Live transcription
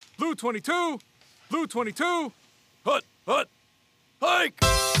Blue 22, Blue 22, hut, hike!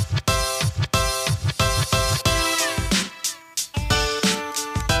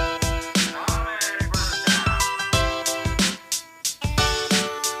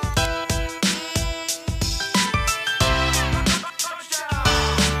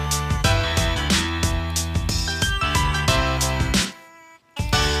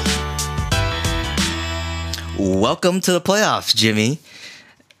 Welcome to the playoffs, Jimmy.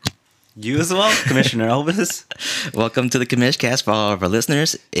 You as well, Commissioner Elvis. Welcome to the Commishcast for all of our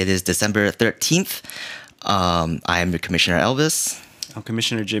listeners. It is December 13th. I am your Commissioner Elvis. I'm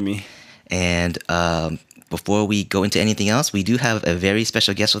Commissioner Jimmy. And before we go into anything else, we do have a very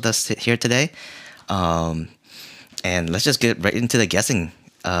special guest with us here today. And let's just get right into the guessing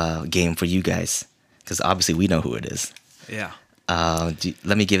game for you guys, because obviously we know who it is. Yeah.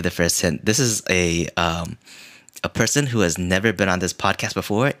 Let me give the first hint. This is a person who has never been on this podcast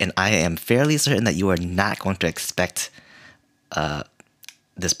before, and I am fairly certain that you are not going to expect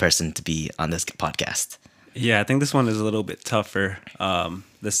this person to be on this podcast. Yeah, I think this one is a little bit tougher.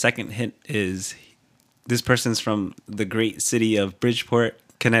 The second hint is this person's from the great city of Bridgeport,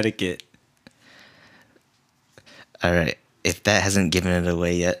 Connecticut. All right. If that hasn't given it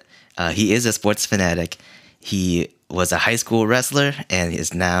away yet, he is a sports fanatic. He was a high school wrestler and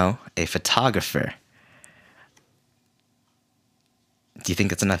is now a photographer. Do you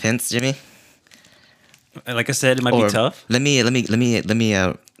think that's enough hints, Jimmy? Like I said, it might be tough. Let me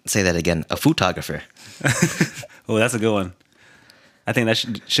say that again. A photographer. Oh, that's a good one. I think that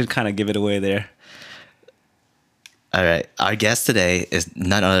should kind of give it away there. All right. Our guest today is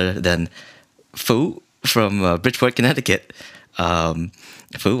none other than Fu from Bridgeport, Connecticut. Fu,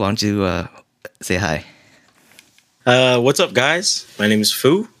 why don't you say hi? What's up, guys? My name is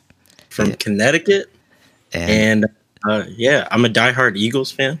Fu from Connecticut, and I'm a diehard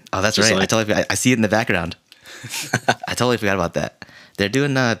Eagles fan. Oh, that's right. I see it in the background. I totally forgot about that. They're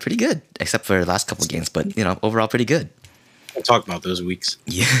doing pretty good, except for the last couple of games, but overall pretty good. I'll talk about those weeks.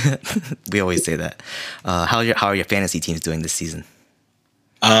 Yeah, we always say that. How are your fantasy teams doing this season?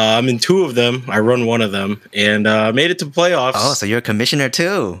 I'm in two of them. I run one of them, and made it to playoffs. Oh, so you're a commissioner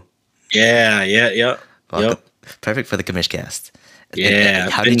too? Yeah. Welcome. Perfect for the Commishcast.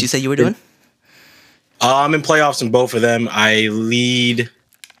 Yeah. How did you say you were doing? I'm in playoffs in both of them. I'm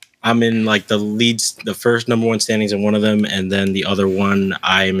in like the first number one standings in one of them, and then the other one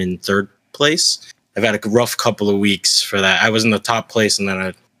I'm in third place. I've had a rough couple of weeks for that. I was in the top place, and then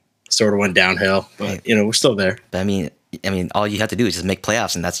I sort of went downhill. But we're still there. But I mean, all you have to do is just make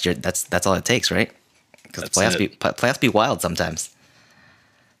playoffs, and that's all it takes, right? Because playoffs be wild sometimes.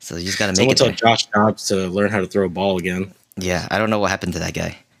 So you just got to make it. Someone tell Josh Dobbs to learn how to throw a ball again. Yeah, I don't know what happened to that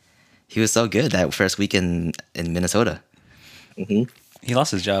guy. He was so good that first week in Minnesota. Mm-hmm. He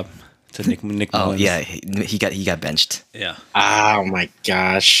lost his job to Nick Mullins. Oh yeah, he got benched. Yeah. Oh my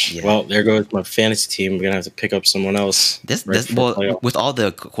gosh. Yeah. Well, there goes my fantasy team. We're gonna have to pick up someone else. With all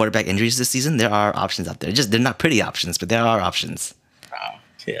the quarterback injuries this season, there are options out there. They're not pretty options, but there are options. Oh,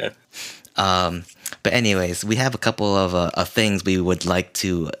 yeah. But anyways, we have a couple of things we would like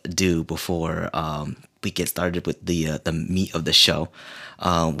to do before we get started with the meat of the show.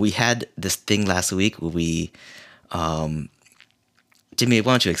 We had this thing last week where we, Jimmy,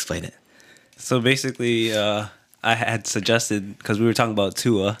 why don't you explain it? So basically, I had suggested, because we were talking about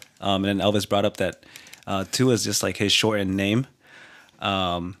Tua, and then Elvis brought up that Tua is just like his shortened name.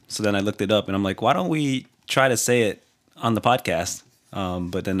 So then I looked it up, and I'm like, why don't we try to say it on the podcast?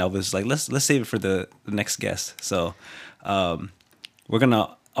 But then Elvis was like, let's save it for the next guest. So we're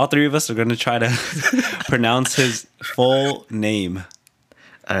gonna, all three of us are gonna try to pronounce his full name.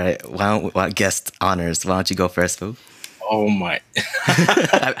 All right, guest honors. Why don't you go first, Fu? Oh my!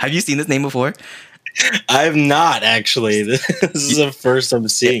 Have you seen this name before? I have not actually. This is the first I'm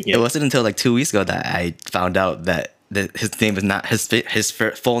seeing it. It wasn't until like 2 weeks ago that I found out that his name is not his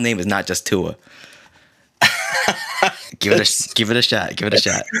full name is not just Tua. Give it a shot. Give it a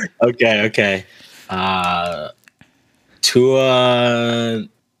shot. Okay. Tua.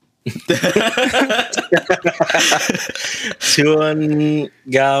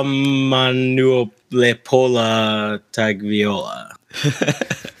 Tuangamanuolepola Tagviola.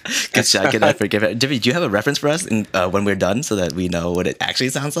 Good shot. Good effort. Jimmy, do you have a reference for us when we're done so that we know what it actually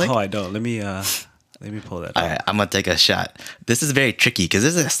sounds like? Oh, I don't. Let me pull that. All right, I'm gonna take a shot. This is very tricky because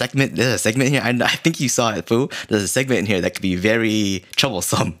there's a segment here. I think you saw it, Fu. There's a segment in here that could be very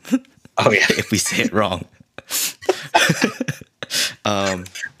troublesome. Oh yeah, if we say it wrong.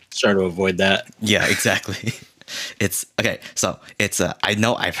 Try to avoid that. Yeah, exactly. It's okay. So it's I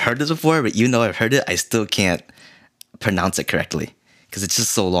know I've heard this before, but I've heard it. I still can't pronounce it correctly. because it's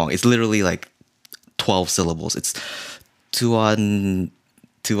just so long. It's literally like 12 syllables. It's tuan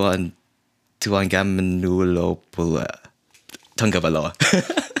gamenulopula tungavaloa.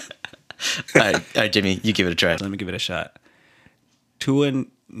 All right, Jimmy, you give it a try. Let me give it a shot. Tuan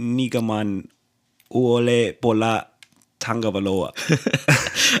nigaman uole pola tangavaloa.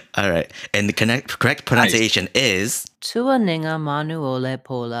 All right, and the correct pronunciation is Tuaninga manuole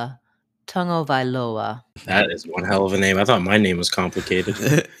pola tungo vailoa. That is one hell of a name. I thought my name was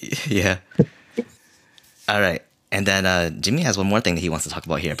complicated. yeah. All right, and then Jimmy has one more thing that he wants to talk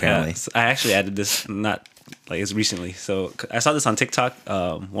about here. Apparently, So I actually added this not like it's recently. So I saw this on TikTok.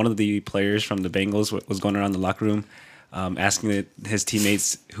 One of the players from the Bengals was going around the locker room, asking his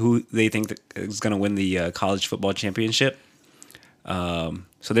teammates who they think that is going to win the college football championship.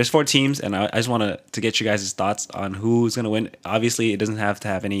 So there's 4 teams, and I just want to get you guys' thoughts on who's going to win. Obviously, it doesn't have to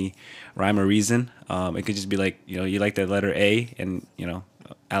have any rhyme or reason. It could just be like, you like the letter A and,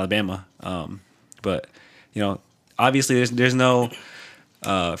 Alabama. But, obviously there's no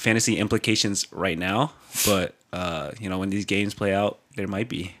fantasy implications right now. But, when these games play out, there might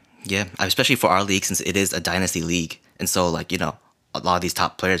be. yeah, especially for our league, since it is a dynasty league, and so a lot of these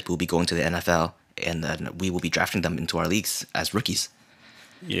top players will be going to the NFL, and then we will be drafting them into our leagues as rookies.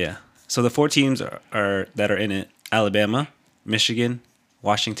 Yeah. So the 4 teams are that are in it: Alabama, Michigan,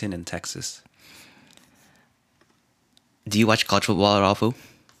 Washington, and Texas. Do you watch college football at all, Fu?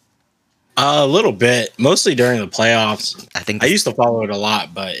 A little bit, mostly during the playoffs. I think I used to follow it a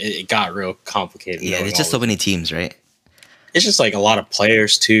lot, but it got real complicated. Yeah, knowing it's just all so many teams, right? It's just like a lot of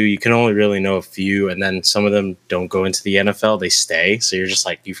players too. You can only really know a few, and then some of them don't go into the NFL; they stay. So you're just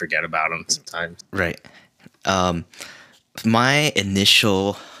like you forget about them sometimes. Right. My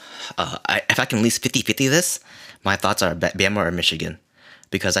initial, if I can at least 50-50 this, my thoughts are Bama or Michigan,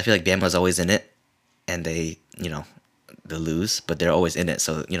 because I feel like Bama's always in it, and they lose, but they're always in it.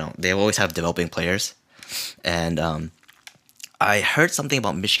 So they always have developing players, and I heard something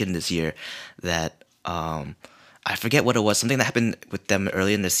about Michigan this year that I forget what it was. Something that happened with them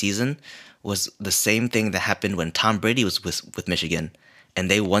early in the season was the same thing that happened when Tom Brady was with Michigan,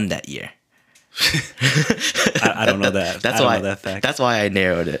 and they won that year. I don't know that. That's I don't why. know that fact. That's why I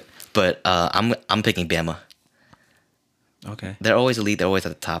narrowed it. But I'm picking Bama. Okay. They're always elite. They're always at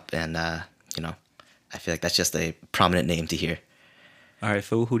the top, and I feel like that's just a prominent name to hear. All right,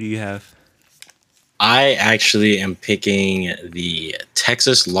 Phil, who do you have? I actually am picking the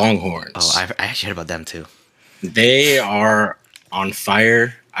Texas Longhorns. Oh, I actually heard about them too. They are on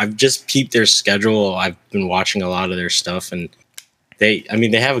fire. I've just peeped their schedule. I've been watching a lot of their stuff, and they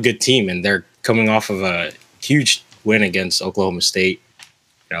have a good team, and they're coming off of a huge win against Oklahoma State,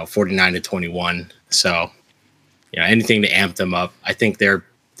 49-21. So, anything to amp them up. I think they're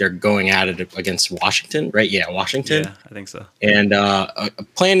going at it against Washington, right? Yeah, Washington. Yeah, I think so. And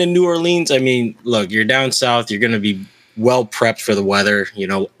playing in New Orleans, look, you're down south. You're going to be well prepped for the weather.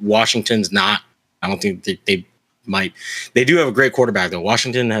 Washington's not. I don't think they might. They do have a great quarterback, though.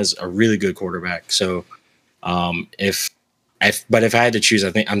 Washington has a really good quarterback. So if I had to choose,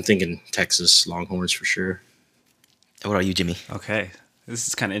 I'm thinking Texas Longhorns for sure. What about you, Jimmy? Okay, this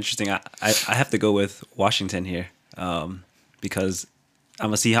is kind of interesting. I have to go with Washington here because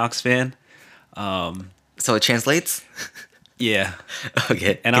I'm a Seahawks fan. So it translates? Yeah.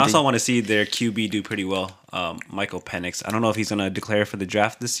 Okay. And I also want to see their QB do pretty well, Michael Penix. I don't know if he's going to declare for the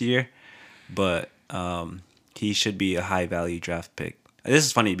draft this year, but he should be a high-value draft pick. This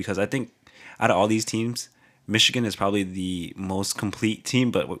is funny because I think out of all these teams, Michigan is probably the most complete team,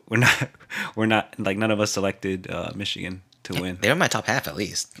 but we're not like none of us selected Michigan to win. They're in my top half at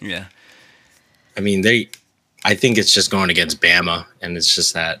least. Yeah. I think it's just going against Bama, and it's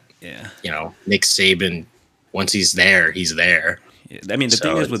just that, Nick Saban, once he's there, he's there. Yeah. The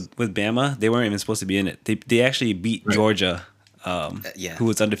thing is with Bama, they weren't even supposed to be in it. They actually beat Georgia, who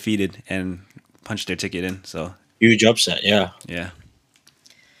was undefeated, and punched their ticket in. So huge upset, yeah. Yeah.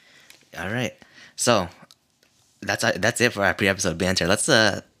 All right. So that's it for our pre-episode banter. Let's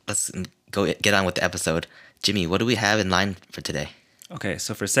go get on with the episode. Jimmy, what do we have in line for today? Okay,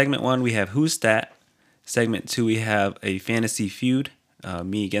 so for segment 1, we have Who's That? Segment 2, we have a fantasy feud,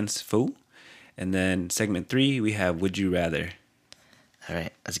 me against Fu. And then segment 3, we have Would You Rather. All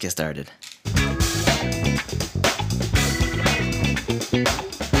right, let's get started.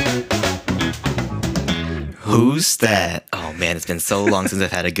 Who's that? Oh man, it's been so long since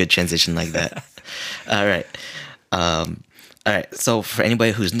I've had a good transition like that. All right. All right. So for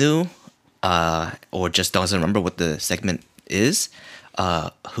anybody who's new, or just doesn't remember what the segment is,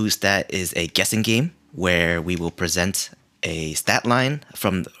 Who's That is a guessing game where we will present a stat line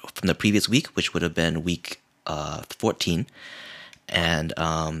from the previous week, which would have been week 14, and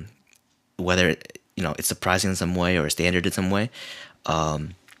whether it's surprising in some way or standard in some way,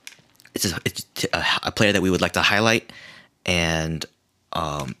 it's a player that we would like to highlight, and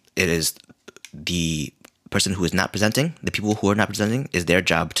it is the person who is not presenting. The people who are not presenting, is their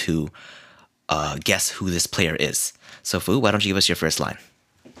job to guess who this player is. So Fu, why don't you give us your first line?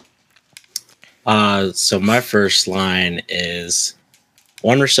 So my first line is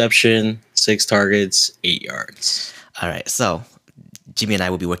 1 reception, 6 targets, 8 yards. All right, so Jimmy and I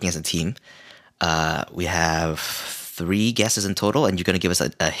will be working as a team. We have 3 guesses in total, and you're going to give us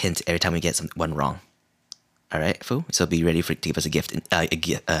a hint every time we get one wrong. All right, Fu? So be ready to give us a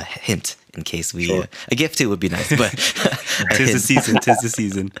hint in case we... Sure. A gift, too, would be nice, but... Tis the season. Tis the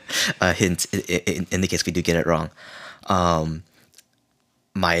season. A hint in the case we do get it wrong.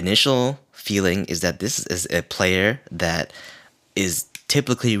 My initial feeling is that this is a player that is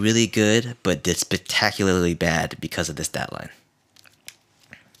typically really good, but did spectacularly bad because of this stat line.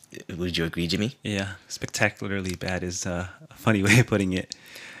 Would you agree, Jimmy? Yeah, spectacularly bad is a funny way of putting it.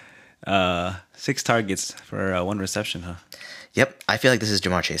 6 targets for 1 reception, huh? Yep, I feel like this is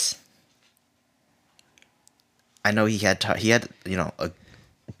Jamar Chase. I know he had a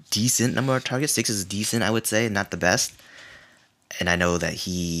decent number of targets. 6 is decent, I would say, not the best. And I know that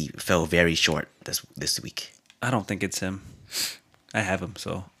he fell very short this week. I don't think it's him. I have him,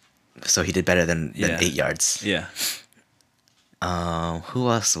 so he did better than Yeah. 8 yards. yeah. Who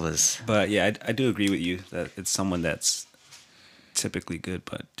else was? But yeah, I do agree with you that it's someone that's typically good,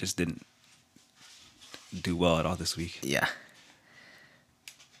 but just didn't do well at all this week. Yeah.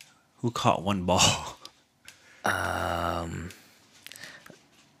 Who caught 1 ball? I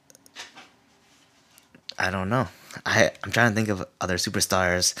don't know. I'm trying to think of other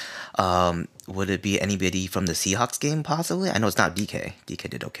superstars. Would it be anybody from the Seahawks game, possibly? I know it's not DK. DK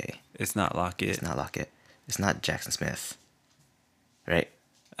did okay. It's not Lockett. It's not Lockett. It's not Jackson Smith. Right?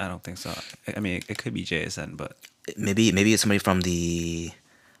 I don't think so. I mean, it could be JSN, but Maybe it's somebody from the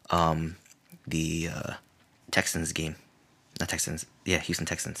Texans game. Not Texans. Yeah, Houston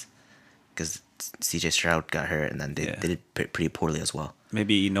Texans. Because CJ Stroud got hurt, and then they did pretty poorly as well.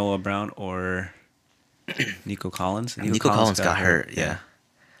 maybe Noah Brown or Nico Collins. Nico Collins got hurt. Yeah.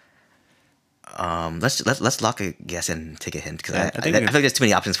 Let's lock a guess and take a hint, because Yeah, I feel like there's too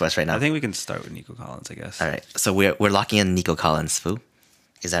many options for us right now. I think we can start with Nico Collins, I guess. All right, so we're locking in Nico Collins. Fu,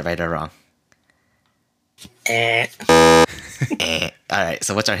 is that right or wrong? Eh. All right,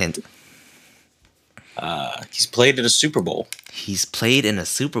 so what's our hint? He's played at a Super Bowl. He's played in a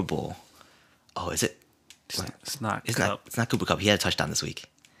Super Bowl. Oh, is it? It's not It's Cup. not. It's not Cooper Cup. He had a touchdown this week.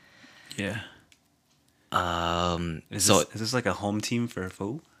 Yeah. Is So this like a home team for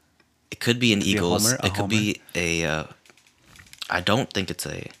Fo? it could be an be a Eagles. homer, a It could be a. I don't think it's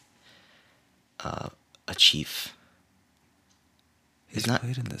a Chief. He's not-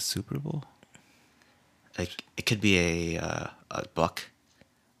 played in the Super Bowl. Like it could be a Buck.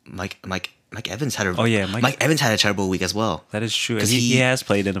 Mike Evans had a. Oh, yeah, Mike Evans had a terrible week as well. That is true. 'Cause He has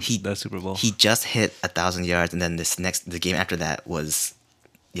played in he- the Super Bowl. He just hit 1,000 yards, and then the game after that was,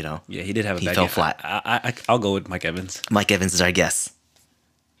 yeah, he did have a he bad fell game. flat. I'll go with Mike Evans. Mike Evans is our guess.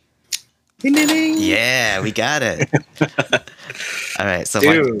 Ding, ding, ding. Yeah, we got it. All right, so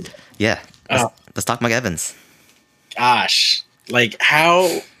Dude. let's talk Mike Evans. Gosh, like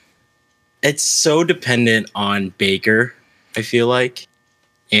how it's so dependent on Baker, I feel like,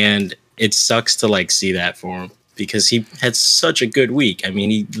 and it sucks to like see that for him because he had such a good week. I mean,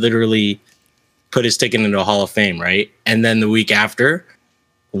 he literally put his ticket into the Hall of Fame, right? And then the week after,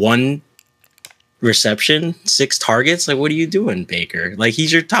 1 reception, 6 targets. Like, what are you doing, Baker? Like,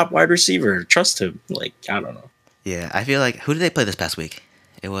 he's your top wide receiver. Trust him. Like, I don't know. Yeah, I feel like, who did they play this past week?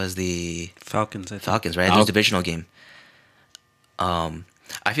 It was the Falcons. I think. Falcons, right? It was a divisional game. I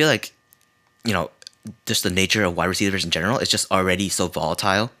feel like, just the nature of wide receivers in general, it's just already so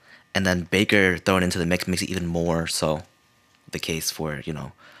volatile. And then Baker thrown into the mix makes it even more so the case for,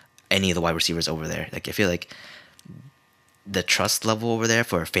 any of the wide receivers over there. Like, I feel like the trust level over there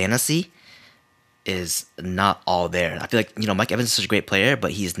for fantasy is not all there. I feel like, Mike Evans is such a great player,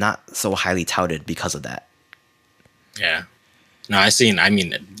 but he's not so highly touted because of that. Yeah. No, I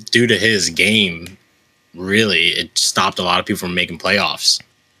mean, due to his game, really, it stopped a lot of people from making playoffs.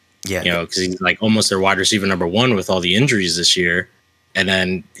 Yeah. Because he's like almost their wide receiver number 1 with all the injuries this year. And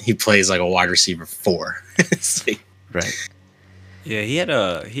then he plays like a wide receiver 4. It's like, Right. Yeah, he had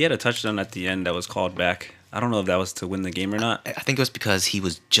a touchdown at the end that was called back. I don't know if that was to win the game or not. I think it was because he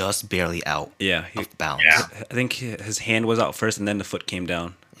was just barely out Yeah, of bounds. Yeah. I think his hand was out first, and then the foot came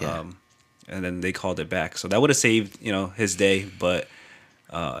down. Yeah. And then they called it back. So that would have saved his day, but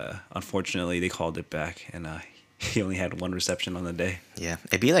unfortunately they called it back, and he only had 1 reception on the day. Yeah,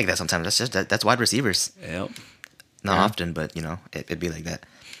 it'd be like that sometimes. That's wide receivers. Yep. Not often, but it'd be like that.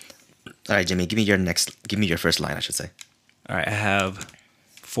 All right, Jimmy, give me your first line, I should say. All right, I have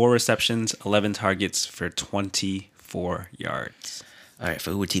 4 receptions, 11 targets for 24 yards. All right,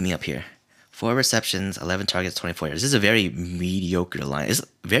 for who would team me up here? 4 receptions, 11 targets, 24 yards. This is a very mediocre line. It's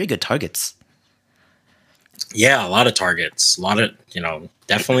very good targets. Yeah, a lot of targets. A lot of,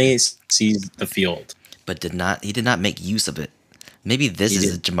 definitely sees the field. But he did not make use of it. Maybe this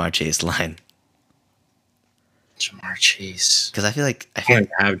is a Jamar Chase line. Jamar Chase. Because I feel like I don't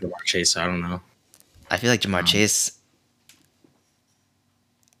have Jamar Chase, so I don't know. I feel like Jamar Chase.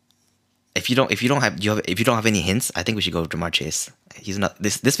 If you don't have any hints, I think we should go with Jamar Chase. He's not.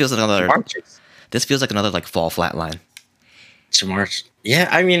 This feels like another. This feels like another like fall flat line. Jamar. Yeah,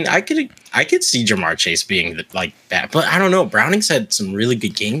 I mean, I could see Jamar Chase being like that, but I don't know. Browning's had some really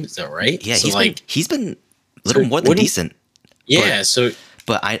good games though, right? Yeah, so he's been a little more than decent. Yeah,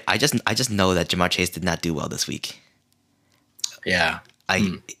 But I just know that Jamar Chase did not do well this week. Yeah.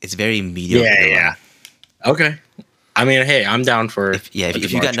 It's very mediocre. Yeah. Okay. I mean, hey, I'm down for. If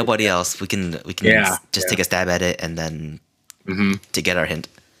you got nobody else, we can just take a stab at it and then to get our hint.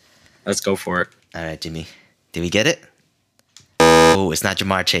 Let's go for it. All right, Jimmy. Did we get it? Oh, it's not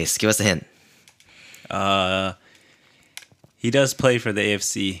Jamar Chase. Give us a hint. He does play for the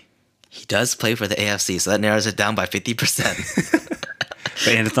AFC. He does play for the AFC, so that narrows it down by 50%.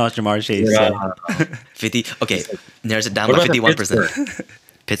 And it's not Jamar Chase. So. 50. Okay, narrows it down by 51%.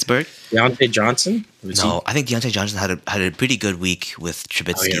 Pittsburgh? Deontay Johnson? No, I think Deontay Johnson had a pretty good week with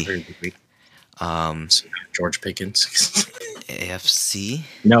Trubisky. Oh, yeah, pretty good week. George Pickens. AFC?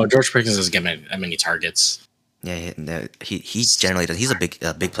 No, George Pickens doesn't get that many targets. Yeah, he generally does. He's a big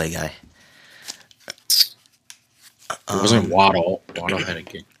play guy. It wasn't Waddle. Waddle had a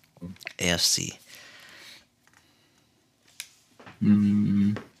good AFC.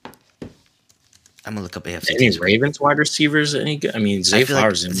 I'm gonna look up AFC. Any Ravens wide receivers? Any good? I mean, Zay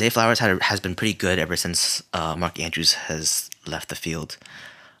Flowers. Zay Flowers has been pretty good ever since Mark Andrews has left the field.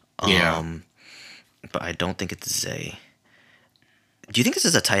 But I don't think it's Zay. Do you think this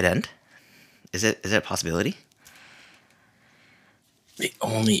is a tight end? Is it a possibility?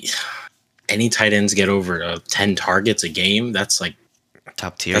 Any tight ends get over 10 targets a game. That's like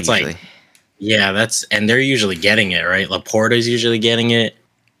top tier. That's usually. And they're usually getting it, right? Laporta's usually getting it.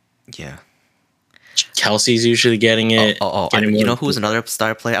 Yeah. Kelsey's usually getting it. You know who's another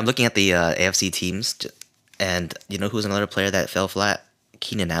star player? I'm looking at the AFC teams, and you know who's another player that fell flat?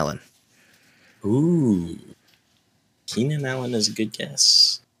 Keenan Allen. Ooh, Keenan Allen is a good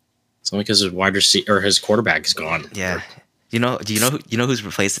guess. It's only because his wide receiver or his quarterback is gone. Yeah. Do you know who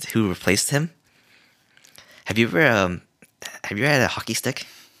replaced him? Have you ever had a hockey stick?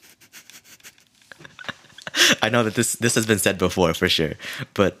 I know that this has been said before for sure,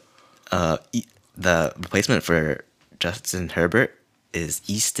 but the replacement for Justin Herbert is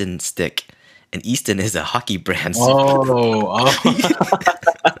Easton Stick, and Easton is a hockey brand.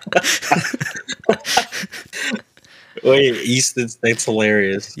 Wait, Easton, that's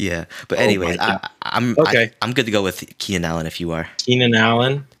hilarious. Yeah, but anyways, I'm good to go with Keenan Allen if you are. Keenan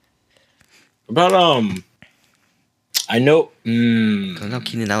Allen. About I know. I know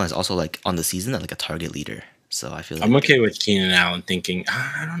Keenan Allen is also like on the season like a target leader, so I feel like I'm okay with Keenan Allen. Thinking,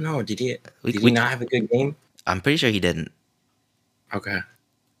 I don't know, did he not have a good game? I'm pretty sure he didn't. Okay.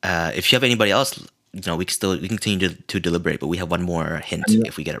 If you have anybody else, we can continue to deliberate, but we have one more hint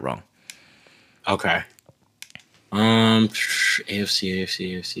if we get it wrong. Okay. AFC.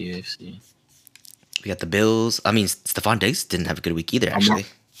 We got the Bills. I mean, Stephon Diggs didn't have a good week either, actually.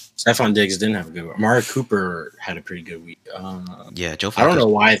 Stephon Diggs didn't have a good week. Amari Cooper had a pretty good week. Yeah, Joe Flacco. I don't know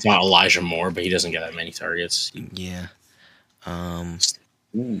why I thought Elijah Moore, but he doesn't get that many targets. Yeah. I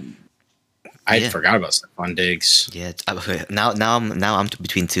forgot about Stephon Diggs. Yeah. Now I'm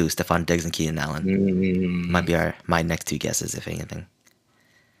between two: Stephon Diggs and Keenan Allen. Might be my next two guesses, if anything.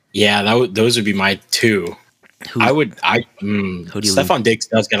 Yeah, those would be my two. Who do you Stephon Diggs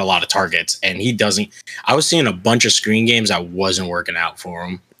does get a lot of targets, and he doesn't. I was seeing a bunch of screen games that wasn't working out for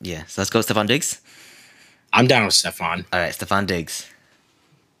him. Yeah, so let's go Stephon Diggs. I'm down with Stephon. All right, Stephon Diggs.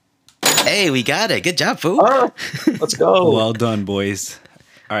 Hey, we got it. Good job, fool. Let's go. Well done, boys.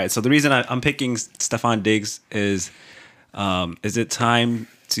 All right, so the reason I'm picking Stephon Diggs is it time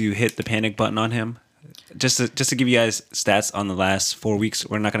to hit the panic button on him? Just to give you guys stats on the last 4 weeks,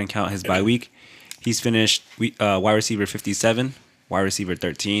 we're not going to count his bye week. He's finished wide receiver 57, wide receiver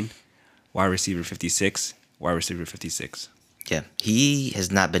 13, wide receiver 56, wide receiver 56. Yeah, he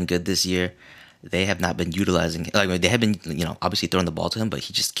has not been good this year. They have not been utilizing. They have been, obviously throwing the ball to him, but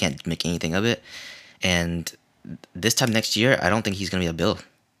he just can't make anything of it. And this time next year, I don't think he's gonna be a Bill.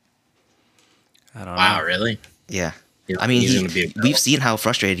 I don't know. Wow, really? Yeah, You don't I mean, think he's gonna be a Bill? we've seen how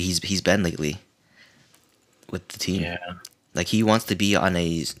frustrated he's been lately with the team. Yeah. Like he wants to be on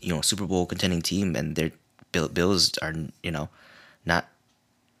a Super Bowl contending team, and their Bills are not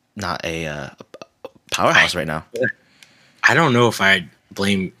a powerhouse right now. I don't know if I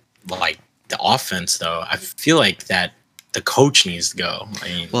blame like the offense though. I feel like that the coach needs to go. I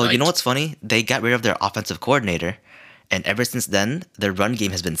mean, Well, you like, know what's funny? They got rid of their offensive coordinator, and ever since then, their run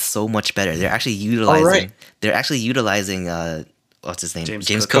game has been so much better. They're actually utilizing. right. They're actually utilizing. What's his name?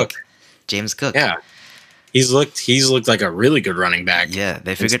 James Cook. Cook. James Cook. Yeah, he's looked like a really good running back. Yeah,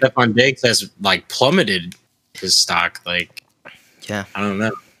 they And figured. Stephon Diggs has like plummeted his stock. Like, Yeah, I don't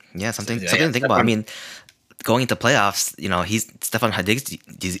know. yeah, something Yeah, to think about. I Stephon- mean, going into playoffs, he's Stephon Diggs.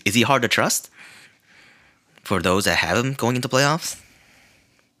 Is he hard to trust? For those that have him going into playoffs,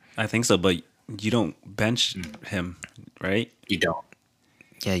 I think so, but you don't bench him, right? You don't.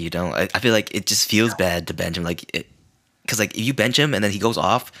 yeah, you don't. I feel like it just feels bad to bench him, because if you bench him and then he goes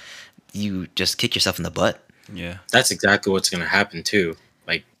off, you just kick yourself in the butt. Yeah. That's exactly what's going to happen too.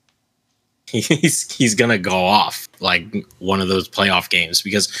 Like, he's going to go off like one of those playoff games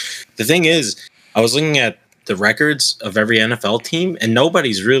because the thing is, I was looking at the records of every NFL team, and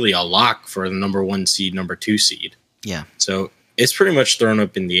nobody's really a lock for the number 1 seed, number 2 seed. Yeah, So it's pretty much thrown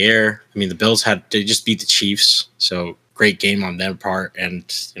up in the air. I mean, the Bills they just beat the Chiefs, so great game on their part, and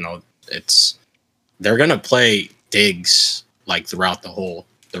they're gonna play Diggs like throughout the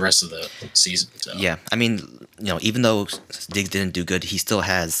rest of the season. So. yeah. I mean, even though Diggs didn't do good, he still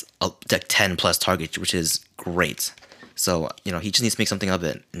has like 10 plus targets, which is great. So he just needs to make something of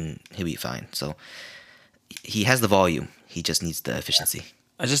it, and he'll be fine. So he has the volume. He just needs the efficiency.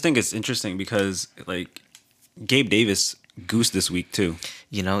 I just think it's interesting because like Gabe Davis goosed this week too.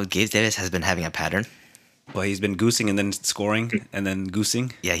 Gabe Davis has been having a pattern. Well, he's been goosing and then scoring and then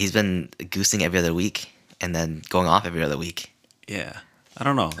goosing. Yeah, he's been goosing every other week and then going off every other week. Yeah. I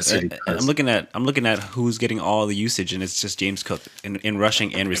don't know. That's what he I'm does. looking at who's getting all the usage, and it's just James Cook in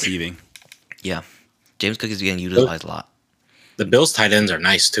rushing and receiving. Yeah, James Cook is getting utilized a lot. The Bills tight ends are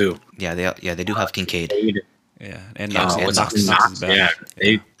nice too. Yeah, they do have Kincaid. Yeah, and Yeah, Knox, and Knox Knox. is back. Yeah,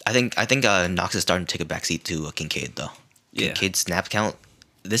 they, I think Knox is starting to take a backseat to Kincaid though. Yeah. Kincaid's snap count.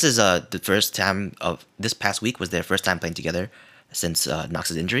 This is the first time of this past week was their first time playing together since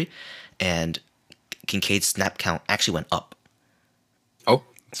Knox's injury, and Kincaid's snap count actually went up oh,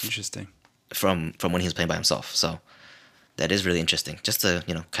 It's interesting. from when he was playing by himself. So that is really interesting. Just to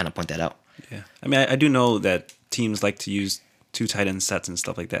kind of point that out. Yeah, I mean, I do know that teams like to use 2 tight end sets and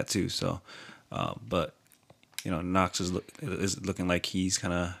stuff like that too. So, but Knox is looking like he's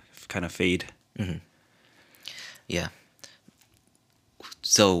kind of fade. Yeah.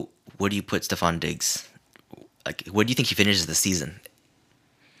 So where do you put Stephon Diggs? Like, where do you think he finishes the season?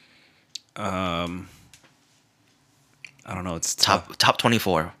 I don't know. It's tough. Top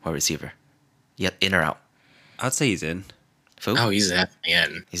 24 wide receiver. Yep, in or out. I'd say he's in. Fu? oh, he's definitely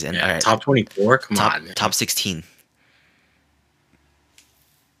in. He's in. Yeah, All right. top 24. Come top on. top 16.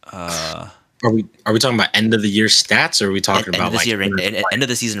 Are we talking about end of the year stats, or are we talking End about of this like year, end of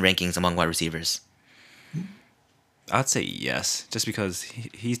the season rankings among wide receivers. I'd say yes, just because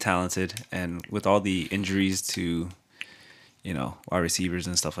he's talented, and with all the injuries to, wide receivers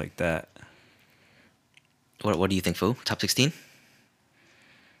and stuff like that. What do you think, Fu? Top 16?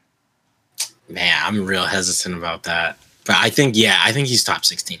 Man, I'm real hesitant about that. But I think he's top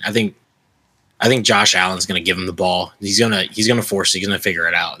 16. I think Josh Allen's gonna give him the ball. He's gonna force it. He's gonna figure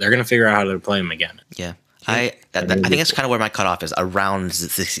it out. They're gonna figure out how to play him again. Yeah. I think that's kind of where my cutoff is. Around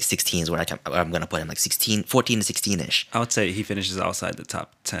 16 is where I'm going to put him, like 16, 14 to 16-ish. I would say he finishes outside the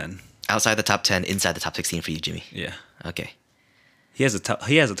top 10. Outside the top 10, inside the top 16 for you, Jimmy. Yeah, Okay. he has a tough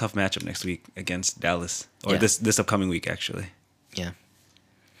matchup next week against Dallas, or Yeah. this upcoming week actually. Yeah.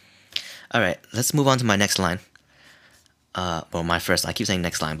 All right. Let's move on to my next line. Well, my first. I keep saying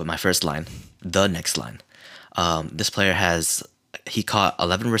next line, but my first line, the next line. This player he caught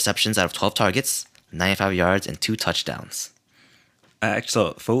 11 receptions out of 12 targets, 95 yards, and 2 touchdowns.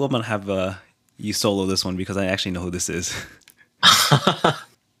 So for I'm gonna have you solo this one because I actually know who this is.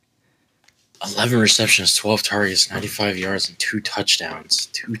 11 receptions, 12 targets, 95 yards, and 2 touchdowns.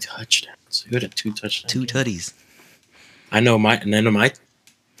 2 touchdowns. Who had 2 touchdowns? 2 tutties. None of my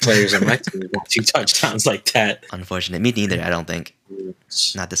players on my team want 2 touchdowns like that. Unfortunate. Me neither. I don't think.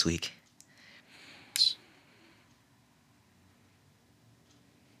 Not this week.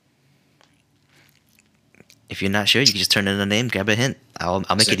 If you're not sure, you can just turn in a name, grab a hint. I'll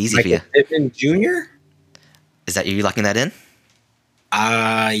make it easy for you. Pittman Jr.? Is that you locking that in?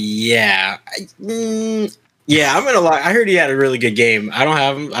 Yeah. Yeah, I'm gonna lock. I heard he had a really good game. I don't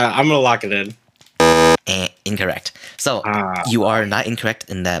have him. I'm gonna lock it in. Incorrect. So you are not incorrect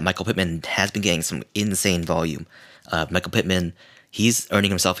in that Michael Pittman has been getting some insane volume. Michael Pittman, he's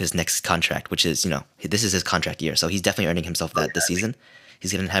earning himself his next contract, which is, this is his contract year. So he's definitely earning himself that this season.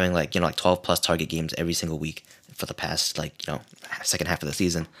 He's going to having like 12 plus target games every single week for the past second half of the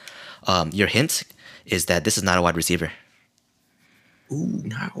season. Your hint is that this is not a wide receiver. Ooh,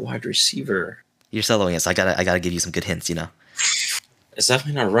 not a wide receiver. You're soloing it, so I gotta give you some good hints. It's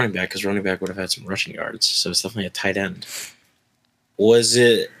definitely not a running back because running back would have had some rushing yards. So it's definitely a tight end. Was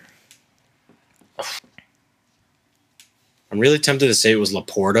it? I'm really tempted to say it was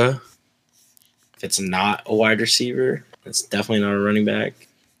Laporta. If it's not a wide receiver, it's definitely not a running back.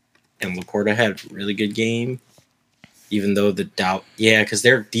 And Laporta had a really good game, even though because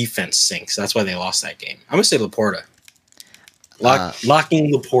their defense sinks. That's why they lost that game. I'm gonna say Laporta.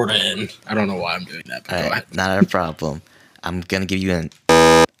 Locking Laporta in. I don't know why I'm doing that, but go ahead. Not a problem. I'm gonna give you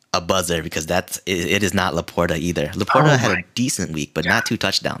a buzzer because it is not Laporta either. Laporta had a decent week, but not 2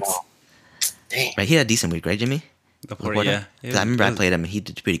 touchdowns. Oh, dang. Right, he had a decent week, right, Jimmy? Laporta, yeah. I remember I played him. He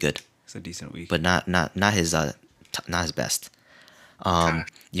did pretty good. It's a decent week, but not his not his best.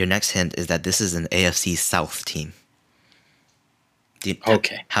 Your next hint is that this is an AFC South team.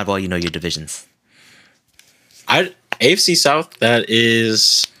 Okay. How well you know your divisions? AFC South. That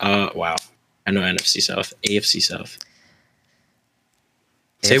is wow. I know NFC South. AFC South.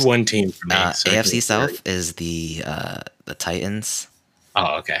 Say one team for me. AFC South is the Titans.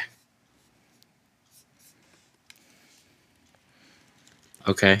 Oh, okay.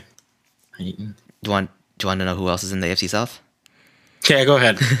 Okay. Do you want to know who else is in the AFC South? Yeah, go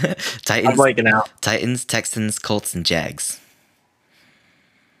ahead. Titans. I'm blanking out. Titans, Texans, Colts, and Jags.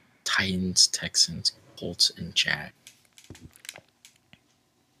 Titans, Texans, Colts, and Jags.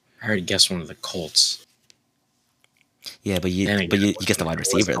 I already guessed one of the Colts. Yeah, but you guessed the wide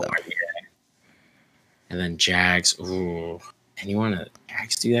receiver though. And then Jags. Ooh, anyone at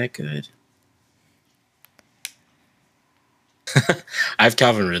Jags do that good? I have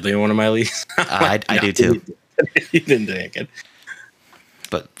Calvin Ridley in one of my leagues. I do too. He didn't do that good.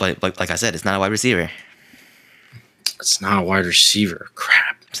 But like I said, it's not a wide receiver. It's not a wide receiver.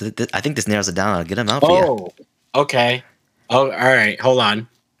 Crap. So I think this narrows it down. I'll get him out for you. Oh, okay. Oh, all right. Hold on.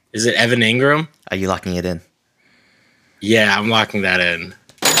 Is it Evan Ingram? Are you locking it in? Yeah, I'm locking that in.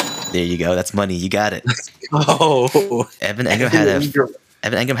 There you go. That's money. You got it. Oh, Evan Ingram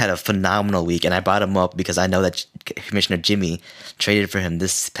had a phenomenal week, and I brought him up because I know that Commissioner Jimmy traded for him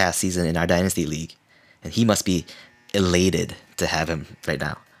this past season in our Dynasty League, and he must be elated to have him right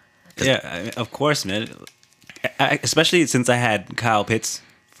now. Yeah, of course, man. Especially since I had Kyle Pitts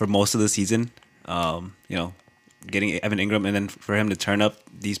for most of the season. Getting Evan Ingram and then for him to turn up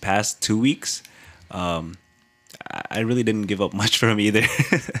these past 2 weeks, I really didn't give up much for him either.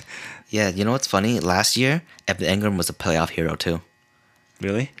 Yeah, you know what's funny? Last year, Evan Ingram was a playoff hero too.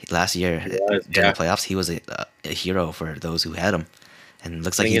 Really? Last year, during the playoffs, he was a hero for those who had him. And it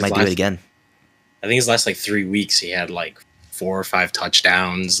looks like he might do it again. I think his last 3 weeks, he had 4 or 5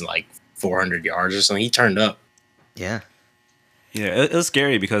 touchdowns, 400 yards or something. He turned up. Yeah. Yeah, it was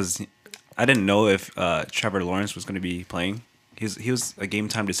scary because I didn't know if Trevor Lawrence was going to be playing. He was a game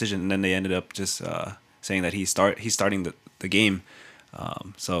time decision, and then they ended up just saying that he's starting the game.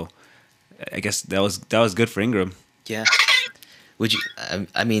 So I guess that was good for Ingram. Yeah. Would you?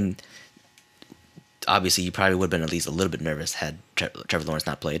 I mean, obviously, you probably would have been at least a little bit nervous had Trevor Lawrence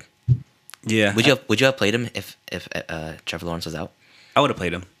not played. Yeah. Would you have played him if Trevor Lawrence was out? I would have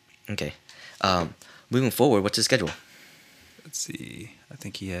played him. Okay. Moving forward, what's his schedule? Let's see. I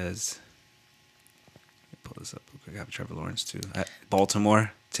think he has. Let me pull this up. I got Trevor Lawrence too.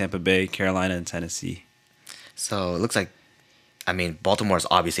 Baltimore, Tampa Bay, Carolina, and Tennessee. So it looks like, Baltimore is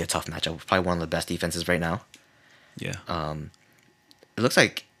obviously a tough matchup. Probably one of the best defenses right now. Yeah. It looks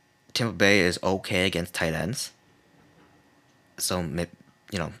like Tampa Bay is okay against tight ends. So, not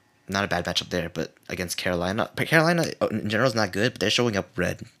a bad matchup there. But against Carolina in general is not good, but they're showing up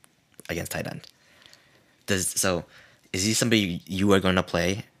red against tight end. Is he somebody you are going to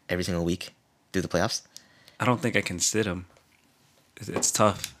play every single week through the playoffs? I don't think I can sit him. It's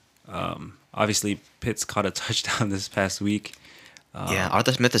tough. Obviously, Pitts caught a touchdown this past week. Yeah,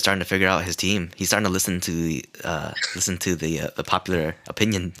 Arthur Smith is starting to figure out his team. He's starting to listen to the popular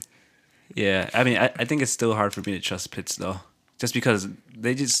opinion. Yeah, I think it's still hard for me to trust Pitts though, just because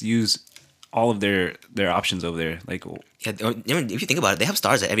they just use all of their options over there. If you think about it, they have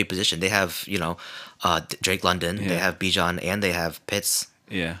stars at every position. They have Drake London, they have Bijan, and they have Pitts.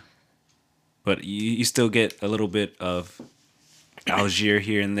 Yeah, but you still get a little bit of Algier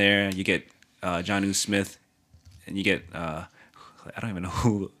here and there. You get Jonnu Smith and you get I don't even know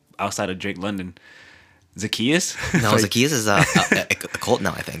who outside of Drake London. Zacchaeus? No, Like- Zacchaeus is a cult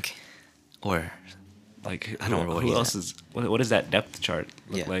now, I think. Or Like I don't remember where who he's else at. is what does that depth chart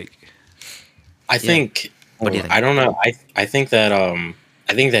look Yeah. like? I think. What do you think? I don't know. I think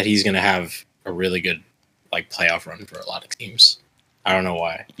that he's gonna have a really good like playoff run for a lot of teams. I don't know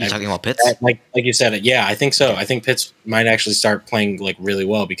why. you talking about Pitts? Like you said, yeah, I think so. I think Pitts might actually start playing like really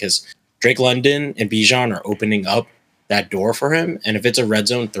well because Drake London and Bijan are opening up that door for him. And if it's a red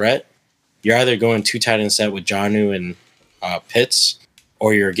zone threat, you're either going two tight end set with Jonnu and Pitts,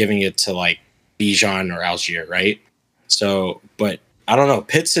 or you're giving it to like Bijan or Algier, right? So, but I don't know.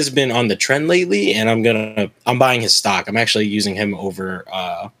 Pitts has been on the trend lately, and I'm buying his stock. I'm actually using him over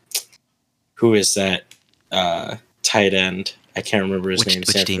who is that tight end? I can't remember his name. Which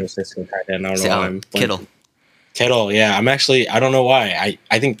San team? Francisco tight end. I don't know. Why I'm Kittle. blanking. Kittle. Yeah, I'm actually. I don't know why.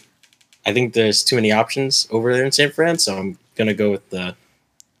 I think there's too many options over there in San Fran, so I'm gonna go with the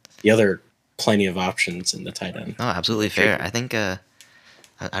other plenty of options in the tight end. No, absolutely fair. I think I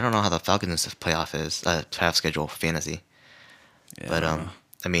don't know how the Falcons playoff schedule for fantasy, Yeah, but I don't know.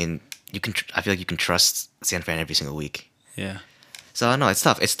 I mean, you can. I feel like you can trust San Fran every single week. Yeah. So I know it's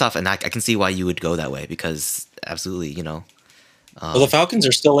tough. It's tough, and I can see why you would go that way because absolutely, you know, Well, the Falcons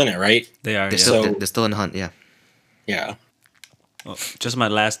are still in it, right? They are. they're Yeah. still So- they're still in the hunt. Yeah. Yeah. Well, just my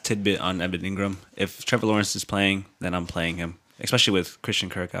last tidbit on Evan Ingram. If Trevor Lawrence is playing, then I'm playing him, especially with Christian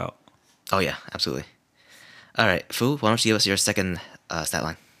Kirk out. Oh yeah, absolutely. All right, Fu, why don't you give us your second stat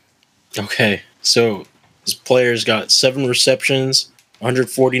line? Okay. So this player's got 7 receptions,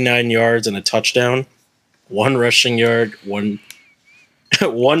 149 yards, and a touchdown. 1 rushing yard, one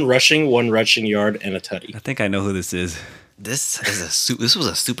rushing yard, and a tutty. I think I know who this is. This is this was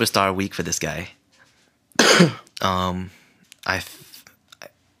a superstar week for this guy.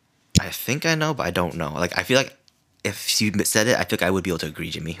 I think I know, but I don't know. Like I feel like if you said it, I feel like I would be able to agree,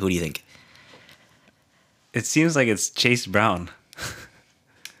 Jimmy. Who do you think? It seems like it's Chase Brown.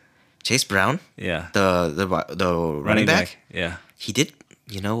 Chase Brown, Yeah. the running back. Yeah. He did.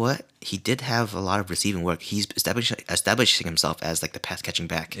 You know what? He did have a lot of receiving work. He's establishing himself as like the pass catching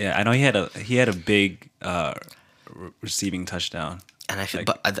back. Yeah. I know he had a big receiving touchdown. And I feel,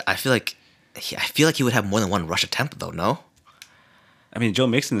 Like- but I feel like he would have more than one rush attempt though. No. I mean, Joe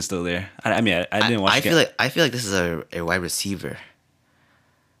Mixon is still there. I mean, I didn't watch. I feel like this is a wide receiver.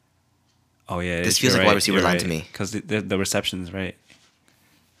 Oh yeah, This feels like wide receiver line to me. because the receptions, right?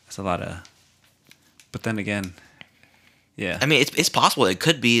 That's a lot of. But then again, yeah. I mean, it's possible. It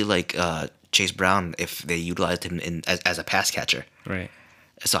could be like Chase Brown if they utilized him as a pass catcher. Right.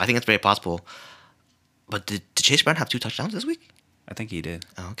 So I think it's very possible. But did Chase Brown have 2 touchdowns this week? I think he did.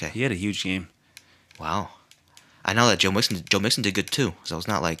 Oh, okay. He had a huge game. Wow. I know that Joe Mixon did good too. So it's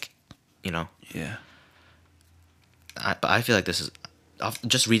not like, you know. Yeah. But I feel like this is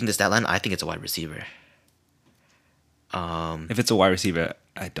just reading this stat line. I think it's a wide receiver. If it's a wide receiver,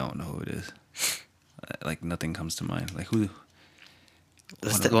 I don't know who it is. Like nothing comes to mind. Like who?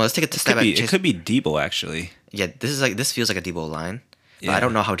 Let's take a It step could, be, back. it could be Debo actually. Yeah, this feels like a Debo line. But Yeah. I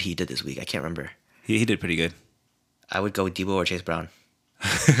don't know how he did this week. I can't remember. He did pretty good. I would go with Debo or Chase Brown.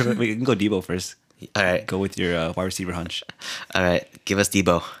 We can go Debo first. All right. Go with your wide receiver hunch. All right. Give us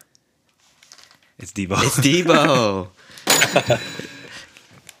Debo. It's Debo. It's Debo.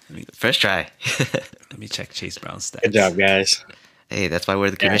 First try. Let me check Chase Brown's stats. Good job, guys. Hey, that's why we're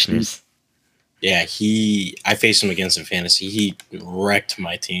the Yeah, commissioners. Yeah, I faced him against in fantasy. He wrecked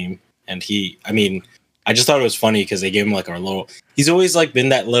my team, and I just thought it was funny because they gave him like a little. He's always like been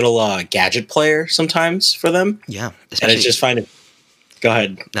that little gadget player sometimes for them, Yeah. and Especially, it's just fine. Go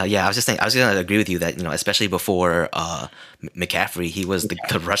ahead. no, yeah, I was gonna agree with you that, you know, especially before McCaffrey, he was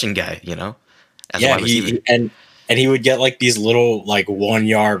the rushing guy, you know? As a Yeah, wide receiver. and he would get like these little like 1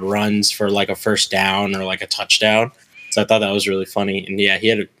 yard runs for like a first down or like a touchdown. So I thought that was really funny. And yeah, he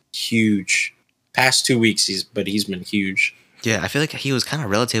had a huge past 2 weeks. He's been huge. Yeah, I feel like he was kind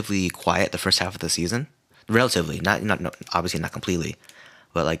of relatively quiet the first half of the season. Relatively, not obviously not completely,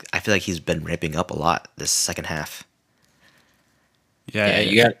 but like I feel like he's been ramping up a lot this second half. Yeah,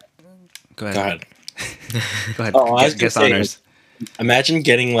 you got. Go ahead. Go ahead. Go ahead. Oh, I was gonna Guest say, honors. Imagine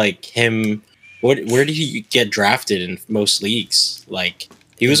getting like him. Where did he get drafted in most leagues? Like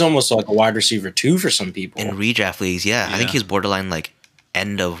he was almost like a wide receiver 2 for some people. In redraft leagues, yeah, I think Yeah. he's borderline like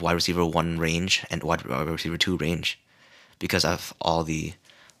end of wide receiver 1 range and wide receiver 2 range because of all the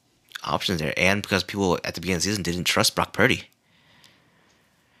options there, and because people at the beginning of the season didn't trust Brock Purdy.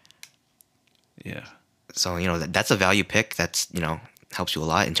 Yeah. So, you know, that's a value pick that's, you know, helps you a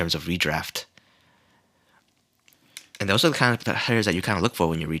lot in terms of redraft. And those are the kind of players that you kind of look for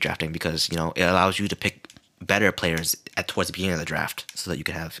when you're redrafting because, you know, it allows you to pick better players towards the beginning of the draft, so that you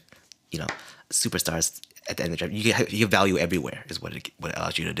can have, superstars at the end of the draft. You get value everywhere is what it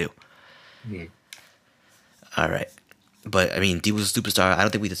allows you to do. All right. But I mean, Debo's a superstar. I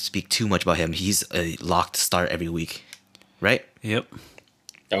don't think we need to speak too much about him. He's a locked start every week, right? Yep.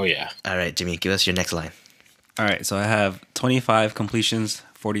 Oh yeah. All right, Jimmy, give us your next line. All right, so I have 25 completions,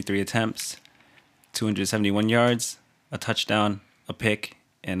 43 attempts, 271 yards, a touchdown, a pick,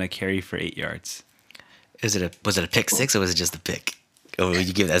 and a carry for 8 yards. Was it a pick six or was it just a pick? Or will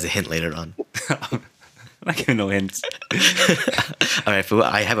you give it as a hint later on? I'm not giving no hints. All right,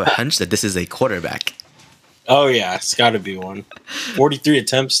 I have a hunch that this is a quarterback. Oh yeah, it's got to be one. 43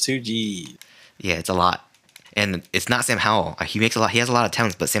 attempts, 2G. Yeah, it's a lot. And it's not Sam Howell. He has a lot of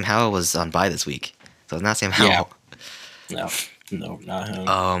attempts, but Sam Howell was on bye this week. So it's not Sam Howell. Yeah. No, not him.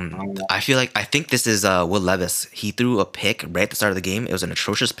 I think this is Will Levis. He threw a pick right at the start of the game. It was an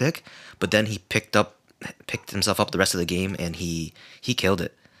atrocious pick, but then he picked himself up the rest of the game and he killed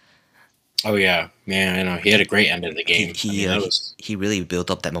it. Oh yeah, man, I know. He had a great end of the game. He really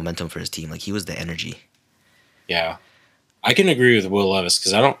built up that momentum for his team. Like, he was the energy. Yeah. I can agree with Will Levis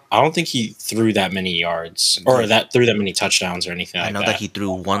because I don't think he threw that many yards or threw that many touchdowns or anything like that. I know that he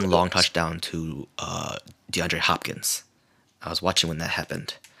threw one long touchdown to DeAndre Hopkins. I was watching when that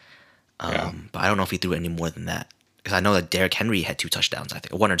happened. But I don't know if he threw any more than that. Because I know that Derrick Henry had 2 touchdowns, I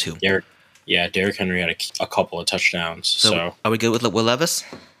think. 1 or 2. Derrick Henry had a couple of touchdowns. So are we good with Will Levis?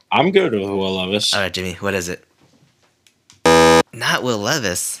 I'm good with Will Levis. All right, Jimmy, what is it? Not Will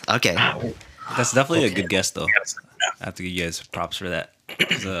Levis. Okay. That's definitely a good guess, though. I have to give you guys props for that.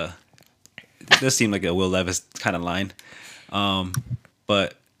 It does seem like a Will Levis kind of line.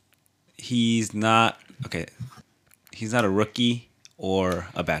 But he's not... Okay. He's not a rookie or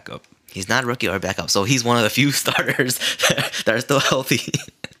a backup. He's not a rookie or a backup. So he's one of the few starters that are still healthy.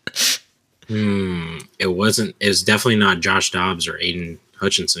 It was definitely not Josh Dobbs or Aiden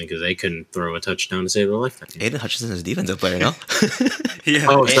Hutchinson because they couldn't throw a touchdown to save their life. Aiden Hutchinson is a defensive player, no? Yeah.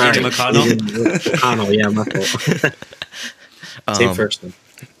 Oh, sorry. Aiden McConnell. McConnell, yeah, my fault. Same first name.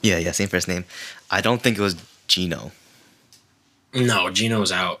 Yeah, same first name. I don't think it was Geno. No,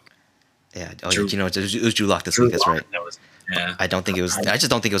 Geno's out. Yeah, Geno. It was Drew Lock this week. That's right. Yeah. I don't think it was. I just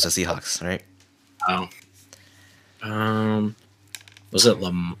don't think it was the Seahawks, right? Oh. Was it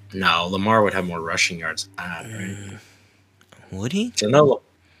Lamar? No, Lamar would have more rushing yards than that, right? Would he? So no.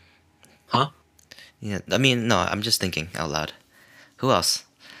 Huh? Yeah, I mean, no. I'm just thinking out loud. Who else?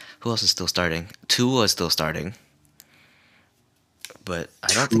 Who else is still starting? Tua is still starting, but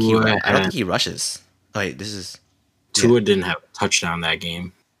I don't think he rushes. Oh, wait, this is Tua didn't have a touchdown that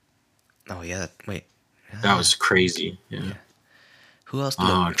game. Oh yeah, wait. That was crazy. Yeah. Who else?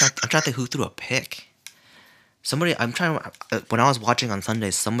 I'm trying to think who threw a pick. Somebody. When I was watching on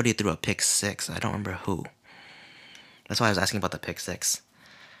Sunday, somebody threw a pick 6. I don't remember who. That's why I was asking about the pick 6.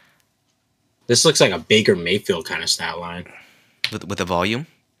 This looks like a Baker Mayfield kind of stat line. With the volume?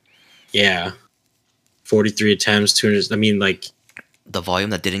 Yeah. 43 attempts, 200. I mean, like... The volume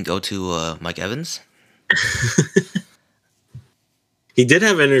that didn't go to Mike Evans? He did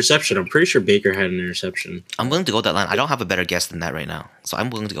have an interception. I'm pretty sure Baker had an interception. I'm willing to go with that line. I don't have a better guess than that right now. So I'm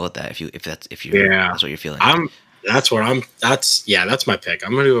willing to go with that if that's what you're feeling. That's my pick.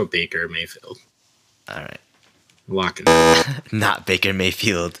 I'm going to go with Baker Mayfield. All right. Lock it. Not Baker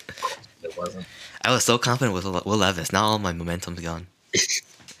Mayfield. It wasn't. I was so confident with Will Levis. Now all my momentum's gone.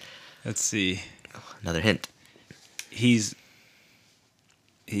 Let's see. Another hint. I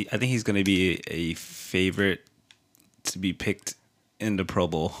think he's going to be a favorite to be picked in the Pro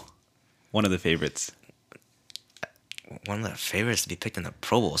Bowl. One of the favorites. One of the favorites to be picked in the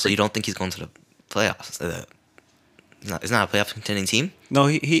Pro Bowl. So you don't think he's going to the playoffs? It's not a playoff contending team? No,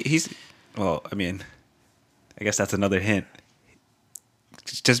 he's... Well, I mean... I guess that's another hint.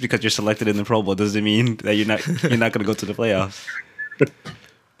 Just because you're selected in the Pro Bowl doesn't mean that you're not going to go to the playoffs.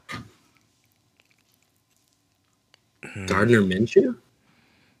 Gardner Minshew?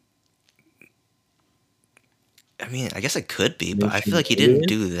 I mean, I guess it could be, but I feel like he didn't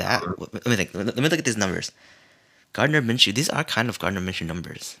do that. Let me think. Let me look at these numbers. Gardner Minshew. These are kind of Gardner Minshew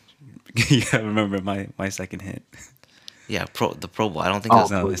numbers. Yeah, remember my second hint. Yeah, the Pro Bowl. I don't think it was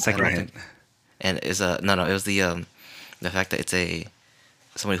the second hint. And it's no. It was the fact that it's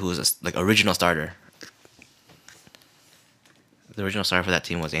somebody who was like original starter. The original starter for that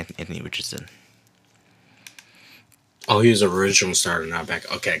team was Anthony Richardson. Oh, he was an original starter, not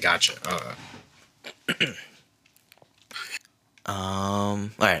back. Okay, gotcha. All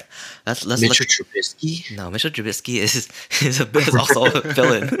right. Let's Mitchell look. Trubisky? No, Mitchell Trubisky is also a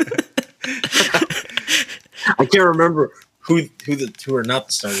villain. I can't remember who are not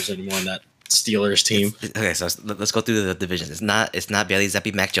the starters anymore in that Steelers team. Okay, so let's go through the division. It's not Bailey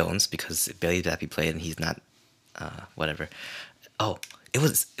Zappi Mac Jones because Bailey Zappi played and he's not whatever. Oh, it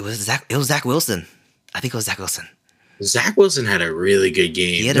was Zach Wilson. I think it was Zach Wilson. Zach Wilson had a really good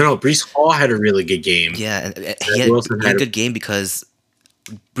game. Breece Hall had a really good game. Yeah, and he had a good game because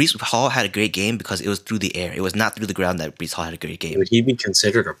Breece Hall had a great game because it was through the air. It was not through the ground that Breece Hall had a great game. Would he be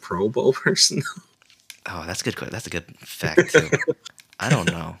considered a Pro Bowl person? Oh, that's good. That's a good fact too. I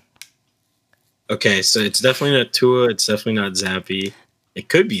don't know. Okay, so it's definitely not Tua. It's definitely not Zappy. It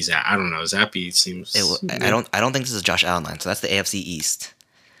could be Zapp. I don't know. Zappy seems. I don't think this is Josh Allen line. So that's the AFC East.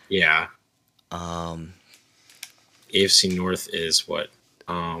 Yeah. AFC North is what?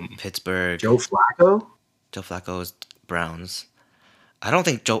 Pittsburgh. Joe Flacco. Joe Flacco is Browns. I don't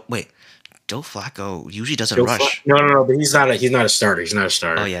think Joe Flacco usually doesn't rush. No, but he's not a starter. He's not a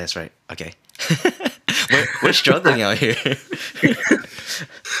starter. Oh yeah, that's right. Okay. we're struggling out here.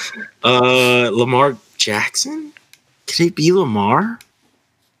 Lamar Jackson? Could it be Lamar?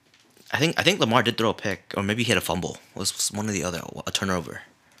 I think Lamar did throw a pick, or maybe he had a fumble. It was one or the other, a turnover.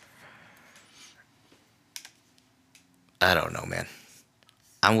 I don't know, man.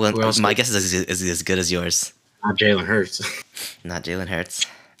 I'm willing. My guess is as good as yours. Not Jalen Hurts. Not Jalen Hurts.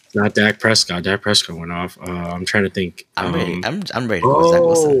 Not Dak Prescott. Dak Prescott went off. I'm trying to think. I'm ready. I'm ready to go Zach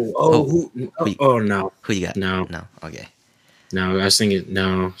Wilson. No. Who you got? No. Okay. No, I was thinking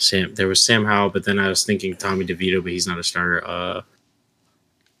Sam. There was Sam Howell, but then I was thinking Tommy DeVito, but he's not a starter.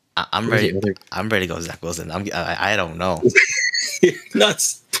 I'm ready. I'm ready to go Zach Wilson. I don't know.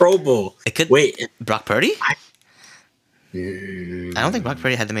 That's Pro Bowl. It could wait. Brock Purdy. I don't think Brock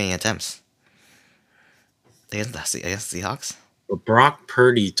Purdy had that many attempts against the Seahawks. But Brock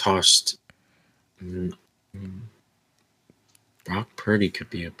Purdy tossed. Brock Purdy could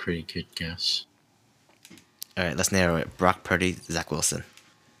be a pretty good guess. All right, let's narrow it. Brock Purdy, Zach Wilson.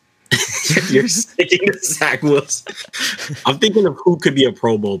 You're sticking to Zach Wilson. I'm thinking of who could be a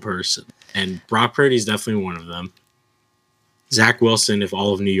Pro Bowl person, and Brock Purdy is definitely one of them. Zach Wilson, if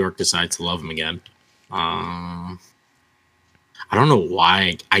all of New York decides to love him again. I don't know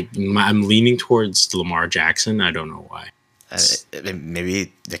why. I'm leaning towards Lamar Jackson. I don't know why.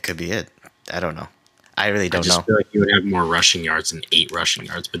 Maybe that could be it. I don't know. I really don't know. I just feel like he would have more rushing yards than 8 rushing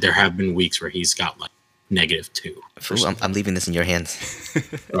yards, but there have been weeks where he's got like -2. Ooh, I'm leaving this in your hands.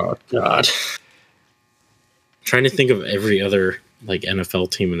 Oh God. Trying to think of every other like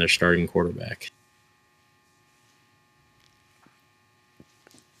NFL team and their starting quarterback.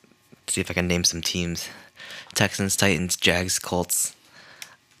 See if I can name some teams. Texans, Titans, Jags, Colts.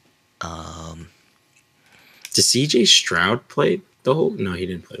 Did CJ Stroud play the whole? No, he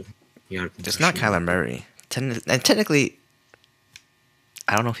didn't play. It's not Kyler Murray. And technically,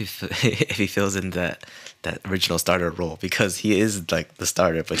 I don't know if he fills in that original starter role because he is like the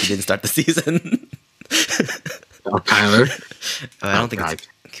starter, but he didn't start the season. Kyler. I don't think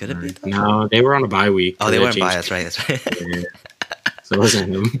could it be? No, they were on a bye week. Oh, they weren't bye. That's right. Yeah. So it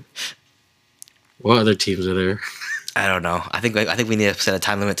wasn't him. What other teams are there? I don't know. I think we need to set a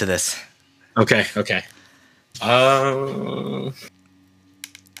time limit to this. Okay. I'd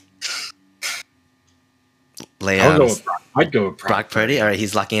go with Brock Purdy. All right,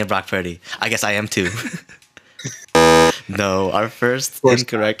 he's locking in Brock Purdy. I guess I am too. No, our first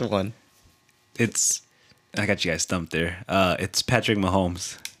incorrect one. I got you guys stumped there. It's Patrick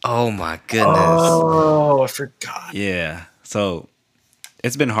Mahomes. Oh my goodness. Oh, I forgot. Yeah. So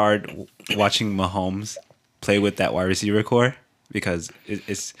it's been hard watching Mahomes play with that wide receiver core because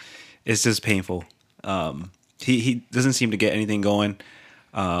it's just painful. He doesn't seem to get anything going.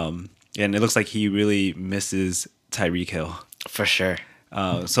 And it looks like he really misses Tyreek Hill. For sure.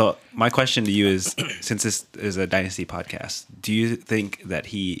 So my question to you is, since this is a Dynasty podcast, do you think that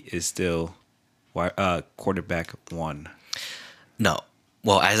he is still quarterback 1? No.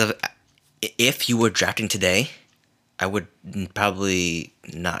 Well, if you were drafting today, I would probably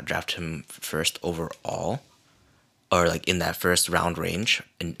not draft him first overall, or like in that first round range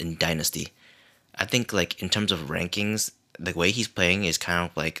in Dynasty. I think like in terms of rankings, the way he's playing is kind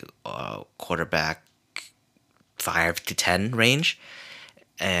of like quarterback 5 to 10 range,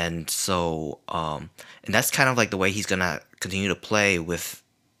 and so and that's kind of like the way he's gonna continue to play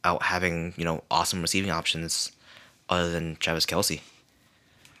without having awesome receiving options other than Travis Kelce.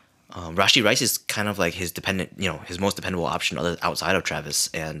 Rashee Rice is kind of like his most dependable option outside of Travis,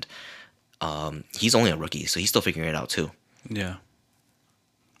 and he's only a rookie, so he's still figuring it out too. Yeah.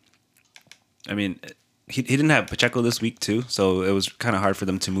 I mean, he didn't have Pacheco this week too, so it was kind of hard for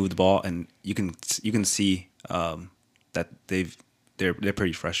them to move the ball, and you can see that they're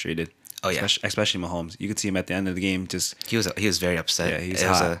pretty frustrated. Oh yeah, especially Mahomes. You could see him at the end of the game. Just he was very upset. Yeah, he was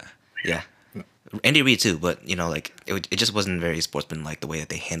hot. Andy Reid too, but like it just wasn't very sportsmanlike the way that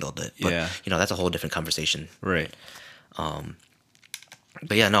they handled it. But Yeah. that's a whole different conversation. Right.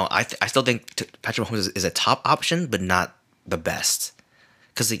 But yeah, no, I still think Patrick Mahomes is a top option, but not the best,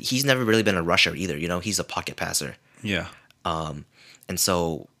 because he's never really been a rusher either. He's a pocket passer, Yeah. and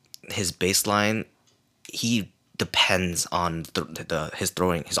so his baseline, he depends on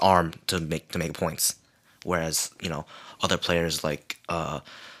his arm to make points, whereas other players like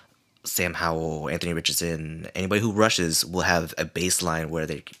Sam Howell, Anthony Richardson, anybody who rushes will have a baseline where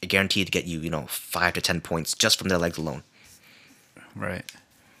they're guaranteed to get you 5 to 10 points just from their legs alone. Right.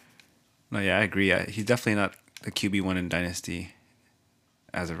 No, yeah, I agree. He's definitely not the QB1 in Dynasty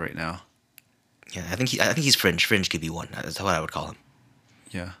as of right now. Yeah, I think he's fringe QB1. That's what I would call him.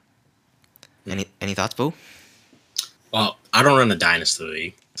 Yeah. Any thoughts, Boo? Well, I don't run a dynasty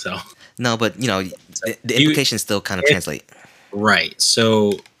league, so No, but the implications still kind of translate. right.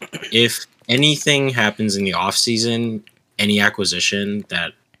 So if anything happens in the off season, any acquisition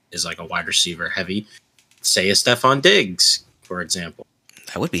that is like a wide receiver heavy, say a Stephon Diggs, for example.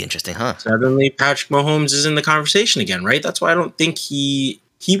 That would be interesting, huh? Suddenly Patrick Mahomes is in the conversation again, right? That's why I don't think he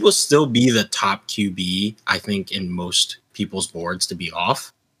will still be the top QB, I think, in most people's boards to be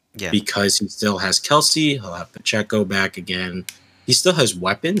off. Yeah. Because he still has Kelsey, he'll have Pacheco back again. He still has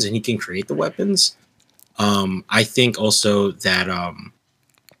weapons and he can create the weapons. I think also that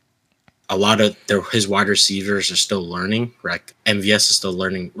a lot of his wide receivers are still learning. Right? MVS is still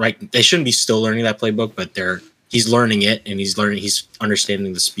learning. Right? They shouldn't be still learning that playbook, but he's learning it, and he's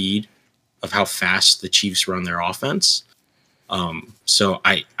understanding the speed of how fast the Chiefs run their offense. So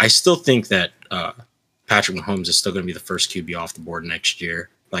I still think that Patrick Mahomes is still going to be the first QB off the board next year,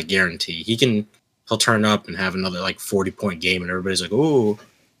 like guarantee. He'll turn up and have another like 40-point game, and everybody's like, "Oh,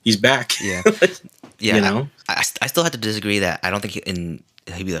 he's back." Yeah, yeah. I still have to disagree that I don't think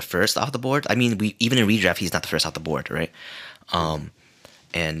he'll be the first off the board. I mean, even in redraft, he's not the first off the board, right?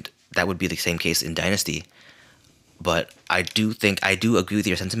 And that would be the same case in Dynasty. But I do agree with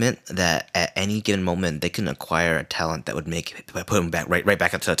your sentiment that at any given moment they can acquire a talent that would put him back right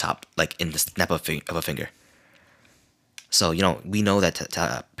back up to the top, like in the snap of a finger. So we know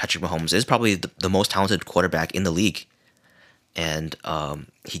that Patrick Mahomes is probably the most talented quarterback in the league, and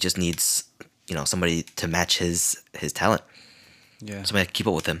he just needs somebody to match his talent. Yeah. Somebody to keep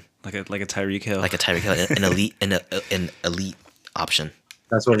up with him, Like a Tyreek Hill. like a Tyreek Hill, an elite option.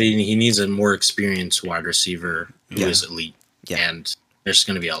 That's what he needs, a more experienced wide receiver who Yeah. is elite. Yeah. And there's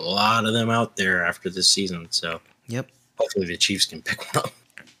going to be a lot of them out there after this season. So Yep. hopefully the Chiefs can pick one up.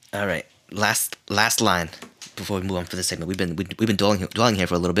 All right, last line before we move on for this segment. We've been dwelling here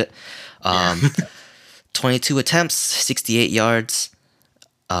for a little bit. 22 attempts, 68 yards.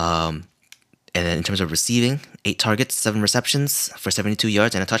 And then in terms of receiving, 8 targets, 7 receptions for 72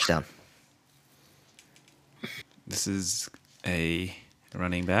 yards and a touchdown. This is a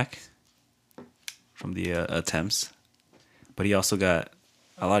running back from the attempts, but he also got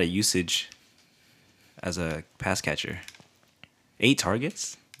a lot of usage as a pass catcher. 8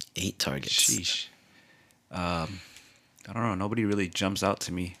 targets? 8 targets. Sheesh. I don't know. Nobody really jumps out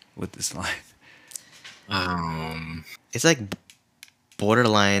to me with this line. It's like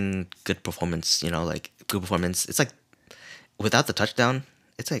borderline good performance, like good performance. It's like without the touchdown,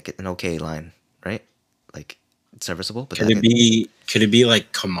 it's like an okay line, right? Like it's serviceable. But Could it be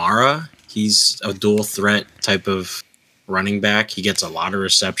like Kamara? He's a dual threat type of running back. He gets a lot of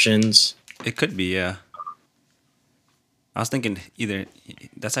receptions. It could be, yeah. I was thinking either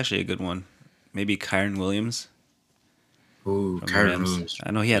that's actually a good one. Maybe Kyron Williams. Ooh, from Kyron Rams. Williams.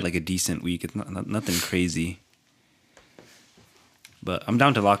 I know he had like a decent week. It's not nothing crazy. But I'm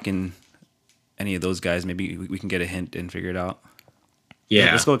down to lock in any of those guys. Maybe we can get a hint and figure it out.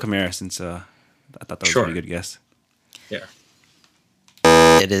 Yeah. Let's go with Kamara since I thought that was Sure. a pretty good guess. Yeah.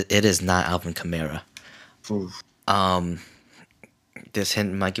 It is not Alvin Kamara. Ooh. This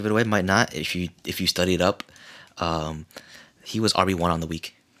hint might give it away, might not. If you study it up, he was RB1 on the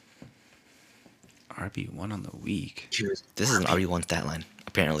week. RB1 on the week. This is an RB1 stat line,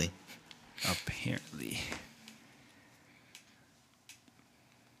 apparently. Apparently.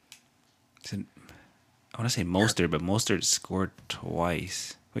 I want to say Mostert, but Mostert scored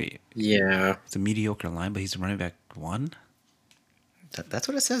twice. Wait, Yeah. it's a mediocre line, but he's running back 1? That's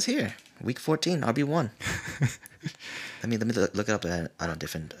what it says here. Week 14, RB1. let me look it up on a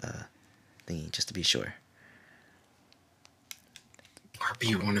different thingy just to be sure.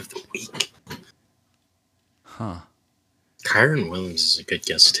 RB1 of the week. Huh. Kyron Williams is a good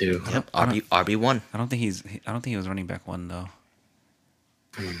guess too. Yep, RB1. I don't think he was running back 1 though.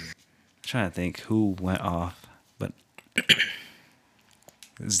 I'm trying to think who went off, but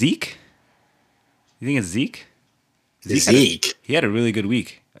Zeke? You think it's Zeke? Zeke. He had a really good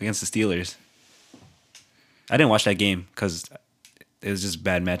week against the Steelers. I didn't watch that game because it was just a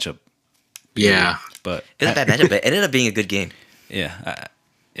bad matchup. Yeah. But It was a bad matchup, but it ended up being a good game. yeah,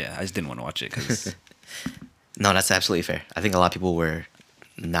 I just didn't want to watch it because No, that's absolutely fair. I think a lot of people were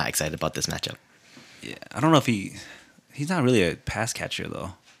not excited about this matchup. yeah, I don't know if he's not really a pass catcher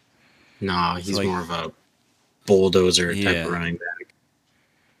though. No, he's like- more of a bulldozer type Yeah. of running back.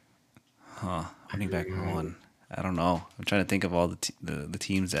 Running back one. I don't know. I'm trying to think of all the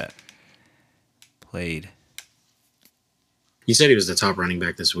teams that played. You said he was the top running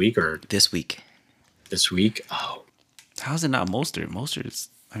back this week or This week. this week? Oh, How's it not Mostert?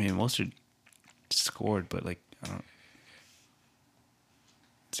 Mostert scored, but like I don't.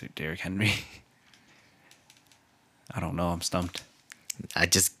 Is it Derrick Henry? I don't know. I'm stumped. I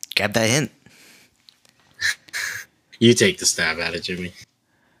just grabbed that hint. you take the stab at it, Jimmy.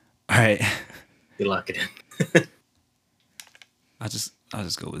 All right, You lock it in. I'll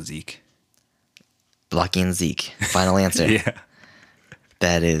just go with Zeke. Blocking Zeke. Final answer. Yeah,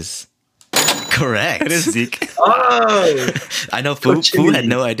 That is correct. it is Zeke. Oh, I know Fu Jimmy. had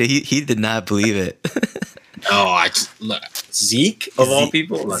no idea. He did not believe it. Zeke of all Zeke-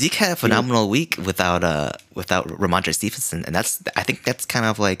 people. Look, Zeke had a phenomenal week without Ramondre Stevenson, and I think that's kind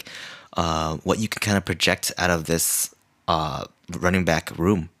of like what you can kind of project out of this running back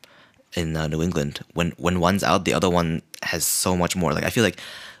room in New England. When one's out, the other one has so much more. Like I feel like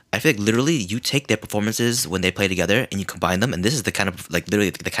literally you take their performances when they play together and you combine them, and this is the kind of like literally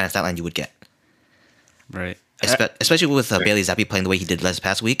the kind of stat line you would get. Right. Especially with Bailey Zappi playing the way he did last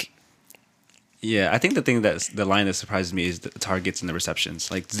past week. Yeah, I think the line that surprises me is the targets and the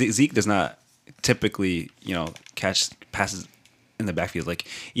receptions. Like Zeke does not typically, catch passes in the backfield. Like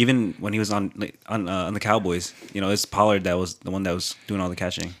even when he was on the Cowboys, it's Pollard that was the one that was doing all the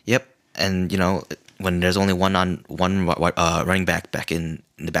catching. Yep, and when there's only one running back in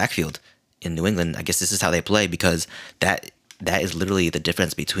the backfield in New England, I guess this is how they play because that is literally the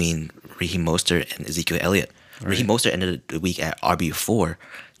difference between Raheem Mostert and Ezekiel Elliott. Right. Raheem Mostert ended the week at RB4,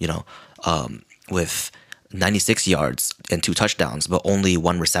 with 96 yards and 2 touchdowns, but only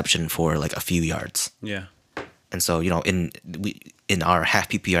 1 reception for like a few yards. Yeah. And so in our half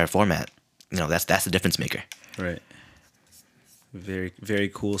PPR format, that's the difference maker. Right. Very, very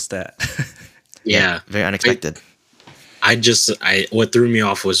cool stat. yeah. Very unexpected. What threw me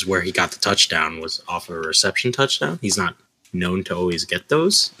off was where he got the touchdown was off a reception touchdown. He's not known to always get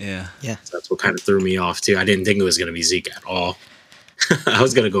those. Yeah. Yeah. So that's what kind of threw me off too. I didn't think it was going to be Zeke at all. I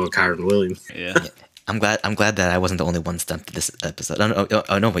was going to go with Kyron Williams. Yeah. I'm glad that I wasn't the only one stumped this episode.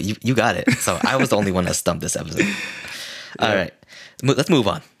 Oh, no, but you got it. So I was the only one that stumped this episode. All right, let's move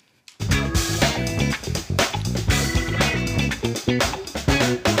on.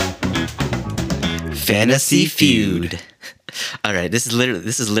 Fantasy Feud. All right, this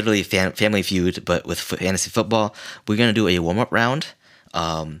is literally Family Feud, but with fantasy football. We're gonna do a warm up round,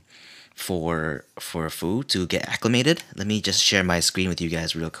 for Fu to get acclimated. Let me just share my screen with you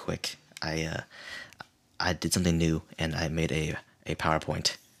guys real quick. I did something new and I made a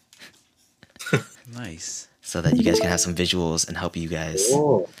PowerPoint Nice. so that you guys can have some visuals and help you guys.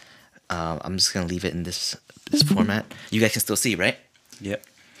 Oh, I'm just gonna leave it in this format. You guys can still see, right? Yep.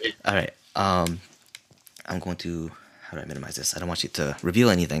 All right. I'm going to. How do I minimize this? I don't want you to reveal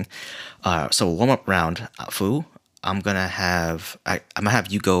anything. So warm up round, Fu. I'm gonna have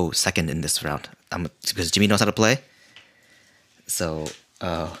you go second in this round. Because Jimmy knows how to play. So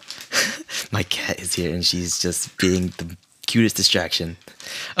my cat is here and she's just being the cutest distraction.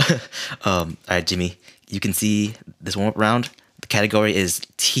 All right, Jimmy, you can see this warm up round. The category is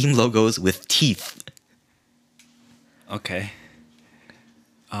team logos with teeth. Okay.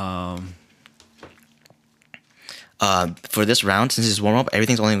 For this round, since it's warm up,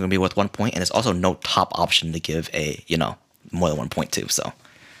 everything's only going to be worth 1 point, and there's also no top option to give more than 1 point to. So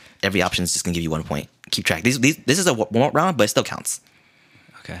every option is just going to give you 1 point. Keep track. This is a warm up round, but it still counts.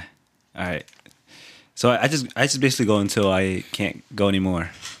 Okay. All right. So I just basically go until I can't go anymore.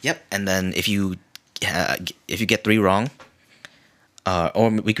 Yep. And then if you get 3 wrong, or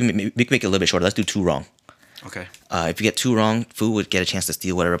we can make it a little bit shorter. Let's do 2 wrong. Okay. If you get 2 wrong, Fu would get a chance to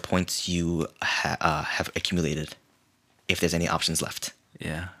steal whatever points you have accumulated, if there's any options left.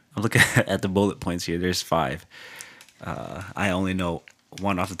 Yeah. I'm looking at the bullet points here. There's 5. I only know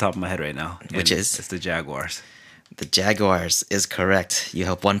one off the top of my head right now. Which is? It's the Jaguars. The Jaguars is correct. You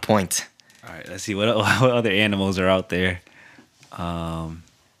have 1 point. All right. Let's see what other animals are out there. I'm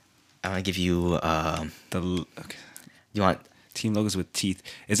gonna give you. Okay. You want Team logos with teeth.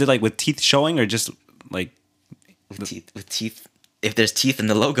 Is it like with teeth showing or just like with teeth? With teeth. If there's teeth in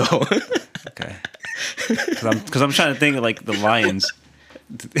the logo. okay? Because I'm trying to think of like the Lions.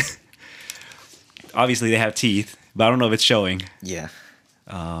 Obviously, they have teeth, but I don't know if it's showing. Yeah.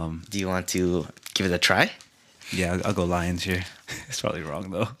 Do you want to give it a try? Yeah, I'll go Lions here. It's probably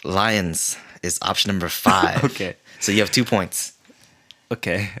wrong though. Lions is option number 5. Okay. So you have 2 points.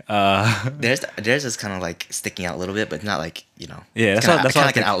 Okay. Theirs is kind of like sticking out a little bit, but not like, Yeah, it's that's kind why of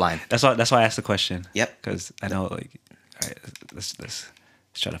like an outline. That's why I asked the question. Yep. Because I know like, all right, let's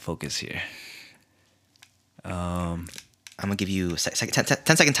try to focus here. I'm gonna give you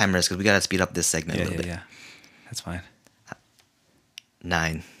 10-second timers because we gotta speed up this segment a little bit. Yeah. That's fine.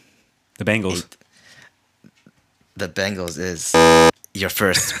 9. The Bengals. 8. The Bengals is your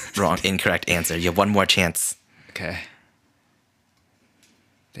first incorrect answer. You have one more chance. Okay.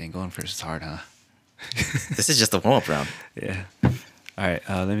 Dang, going first is hard, huh? This is just a warm-up round. Yeah. All right.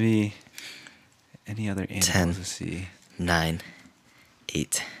 Let me. Any other animals? 10. Let's see. 9,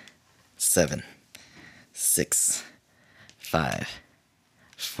 8, 7, 6, 5,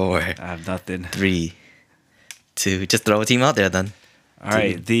 4. I have nothing. 3, 2. Just throw a team out there then. All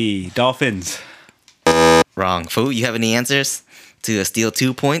right. The Dolphins. Wrong. Fu, you have any answers to steal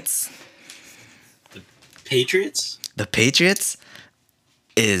 2 points? Patriots? The Patriots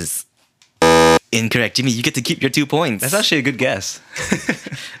is incorrect. Jimmy, you get to keep your 2 points. That's actually a good guess.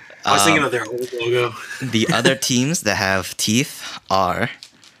 I was thinking of their old logo. The other teams that have teeth are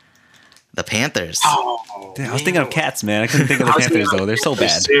the Panthers. Oh, Damn, I was thinking of cats, man. I couldn't think of the Panthers though. They're so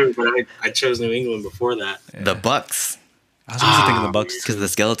bad. Too, but I chose New England before that. The Bucks, I was also thinking of the Bucks because the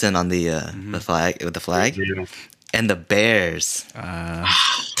skeleton on the flag with the flag, Yeah. and the Bears.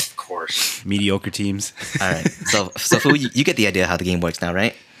 Of course. Mediocre teams. All right, so Fu, you get the idea how the game works now,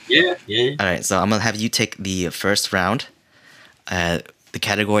 right? Yeah. All right, so I'm gonna have you take the first round. The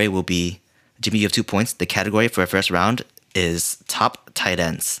category will be Jimmy. You have 2 points. The category for our first round is top tight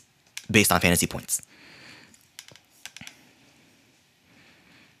ends based on fantasy points.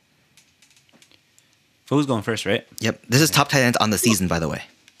 Who's going first, right? Yep, this is top tight ends on the season, by the way.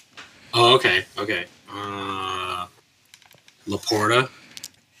 Oh, okay. Laporta.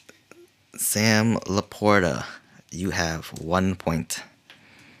 Sam Laporta, you have 1 point.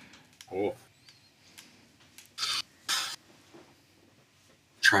 Oh.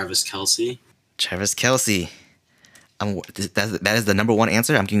 Travis Kelce. Travis Kelce. That is the number 1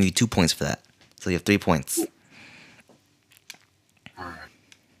 answer. I'm giving you 2 points for that. So you have 3 points. All right.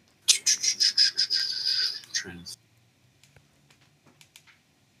 Trans.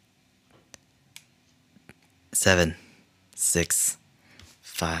 7, 6,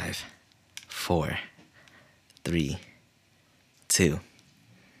 5, 4, 3, 2,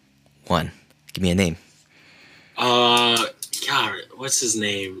 1. Give me a name. God, what's his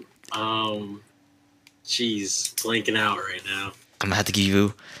name? Jeez, blanking out right now. I'm gonna have to give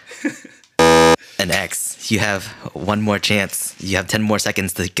you an X. You have 1 more chance. You have 10 more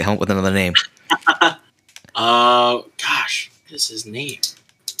seconds to come up with another name. Gosh, what is his name?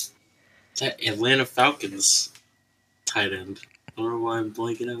 Is that Atlanta Falcons tight end? I don't know why I'm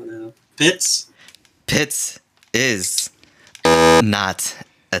blanking out now. Pitts? Pitts is not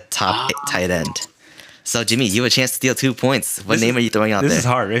a top tight end. So Jimmy, you have a chance to steal 2 points. What name are you throwing out This there? is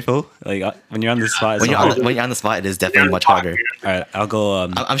hard, right, Phil? Like when you're on the spot. It's When hard. you're on the spot, it is definitely much harder. All right, I'll go.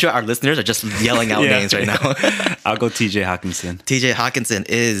 I'm sure our listeners are just yelling out Yeah. names right now. I'll go T.J. Hawkinson. TJ Hawkinson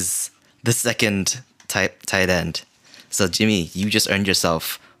is the second tight end. So Jimmy, you just earned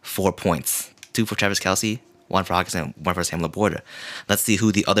yourself 4 points. 2 for Travis Kelce, 1 for Hawkinson, 1 for Sam Laporta. Let's see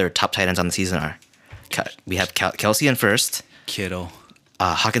who the other top tight ends on the season are. We have Kelce in first. Kittle.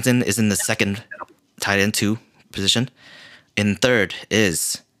 Hawkinson is in the second tight end 2 position. In third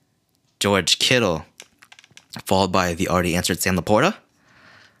is George Kittle, followed by the already answered Sam Laporta,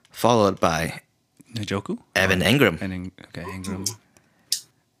 followed by Njoku? Evan Engram. Okay, Ingram.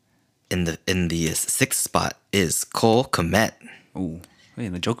 In the 6th spot is Cole Kmet. Ooh.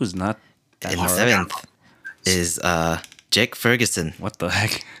 Wait, Njoku's not that In the hard. 7th is Jake Ferguson. What the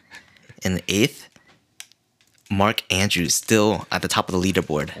heck? In the 8th, Mark Andrews, still at the top of the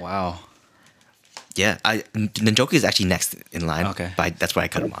leaderboard. Wow. Yeah, Njoku is actually next in line. Okay. But that's why I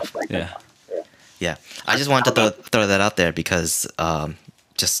cut him off. Yeah. Yeah, I just wanted to throw that out there because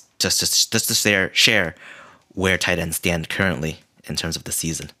just to share where tight ends stand currently in terms of the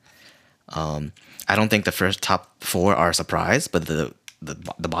season. I don't think the first top 4 are a surprise, but the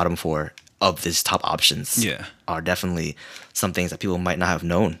bottom 4 of these top options are definitely some things that people might not have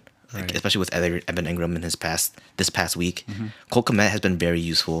known. Like, Right. especially with Evan Engram in this past week. Cole Kmet has been very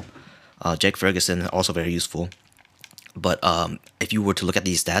useful. Jake Ferguson also very useful. But if you were to look at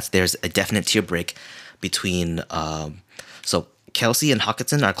these stats, there's a definite tier break between. So Kelsey and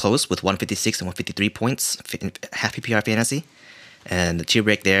Hawkinson are close with 156 and 153 points, half PPR fantasy. And the tier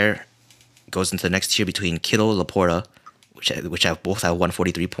break there goes into the next tier between Kittle and Laporta, which have both have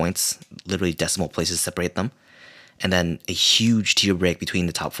 143 points. Literally decimal places separate them. And then a huge tier break between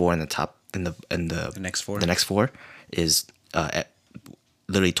the top four and the next four. The next four is at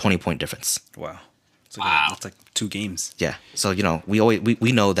literally 20-point difference. Wow. Wow. It's like 2 games. Yeah. So,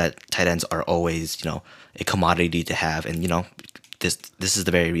 we know that tight ends are always, a commodity to have. And, this is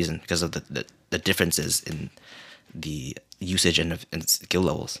the very reason, because of the differences in the usage and skill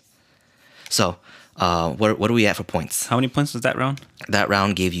levels. So, what are we at for points? How many points was that round? That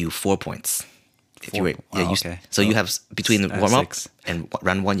round gave you 4 points. If you were, Wow, okay. So you have between the I have warm up 6. and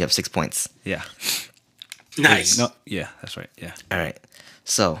round 1, you have 6 points. Yeah. Nice. No, yeah, that's right. Yeah. All right.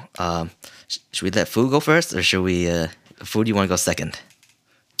 So, should we let Fu go first, or should we? Fu, do you want to go second?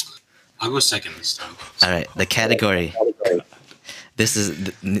 I'll go second this time. All right. The category. This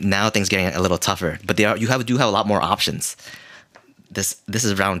is now things getting a little tougher, but do have a lot more options. This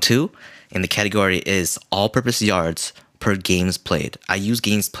is round 2, and the category is all-purpose yards per games played. I use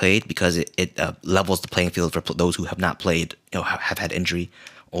games played because it levels the playing field for those who have not played, have had injury,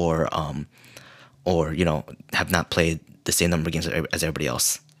 or have not played the same number of games as everybody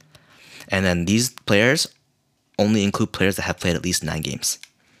else. And then these players only include players that have played at least 9 games.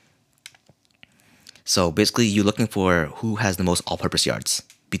 So basically, you're looking for who has the most all-purpose yards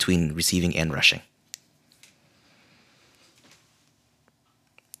between receiving and rushing.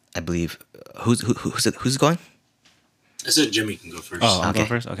 I believe who's going? I said Jimmy can go first. Oh, I'm Okay. going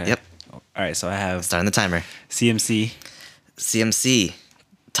first? Okay. Yep. All right, so I have Starting the timer. CMC, CMC,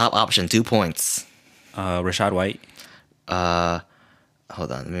 top option, 2 points. Rashad White,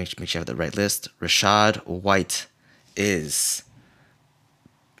 Hold on, let me make sure I have the right list. Rashad White does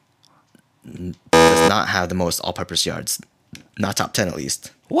not have the most all-purpose yards. Not top 10 at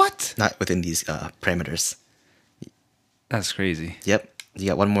least. What? Not within these parameters. That's crazy. Yep. You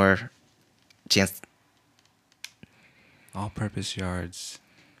got one more chance. All-purpose yards.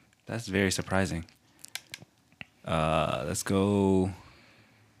 That's very surprising. Let's go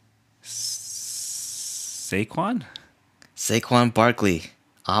Saquon? Saquon Barkley,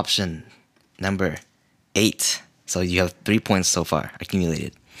 option number 8. So you have 3 points so far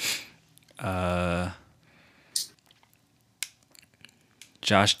accumulated.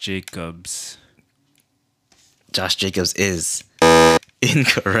 Josh Jacobs. Josh Jacobs is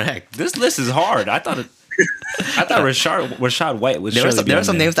incorrect. This list is hard. I thought Rashad White was. There are surely some be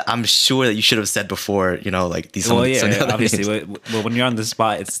on names that I'm sure that you should have said before. Like these. Well, some other obviously. names. Well, when you're on the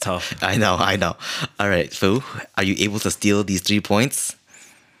spot, it's tough. I know. All right, Fu, are you able to steal these 3 points?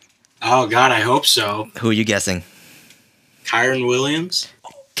 Oh, God, I hope so. Who are you guessing? Kyron Williams?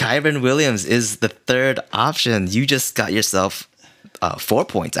 Kyron Williams is the third option. You just got yourself 4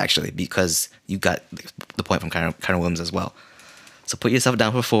 points, actually, because you got the point from Kyron Williams as well. So put yourself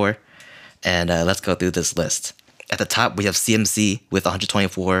down for 4, and let's go through this list. At the top, we have CMC with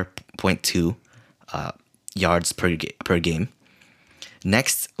 124.2 yards per game.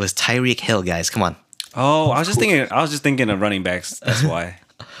 Next was Tyreek Hill, guys. Come on. Oh, I was just thinking of running backs. That's why.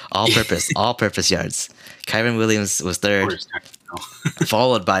 All-purpose yards. Kyron Williams was third,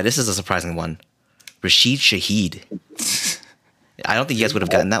 followed by, this is a surprising one, Rashid Shaheed. I don't think you guys would have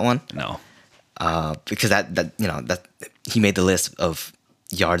gotten that one. No. Because that he made the list of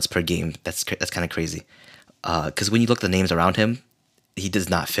yards per game. That's kind of crazy. Because when you look at the names around him, he does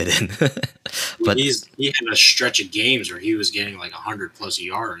not fit in. But he had a stretch of games where he was getting like 100+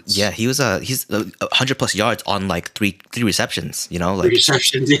 yards. yeah, he's 100+ yards on like three receptions. Like 3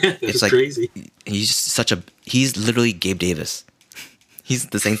 receptions. Yeah, that's like crazy. He's literally Gabe Davis. He's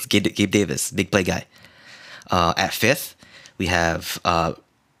the Saints' Gabe Davis, big play guy. At 5th, we have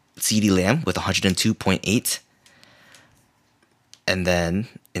CeeDee Lamb with 102.8. And then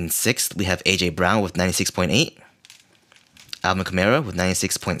in 6th, we have AJ Brown with 96.8. Alvin Kamara with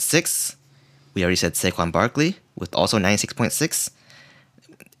 96.6. We already said Saquon Barkley with also 96.6.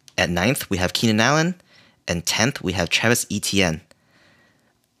 At 9th, we have Keenan Allen. And 10th, we have Travis Etienne.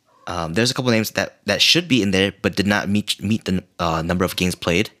 There's a couple names that should be in there, but did not meet the number of games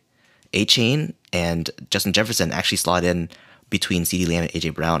played. A-Chain and Justin Jefferson actually slot in between CeeDee Lamb and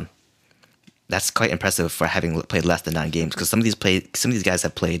AJ Brown. That's quite impressive for having played less than 9 games, because some of these guys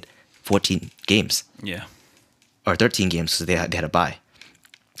have played 14 games. Yeah. Or 13 games, because they had a bye.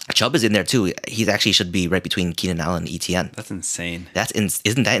 Chubb is in there too. He actually should be right between Keenan Allen and Etienne. That's insane.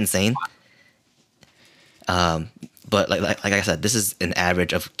 Isn't that insane? But like I said, this is an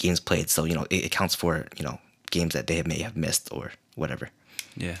average of games played, so it accounts for games that they may have missed or whatever.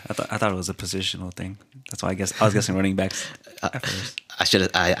 Yeah, I thought it was a positional thing. That's why I was guessing running backs at first.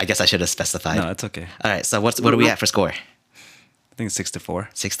 I guess I should have specified. No, it's okay. All right. So what are we at for score? I think it's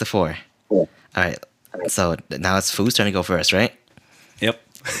 6-4. 6-4. All right. So now it's Fu's turn to go first, right? Yep.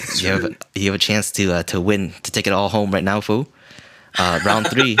 You have a chance to win, to take it all home right now, Fu. Round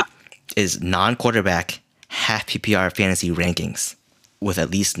 3 is non-quarterback half PPR fantasy rankings with at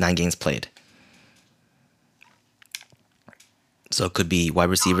least 9 games played. So it could be wide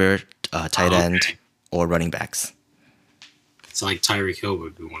receiver, tight end, or running backs. It's like Tyreek Hill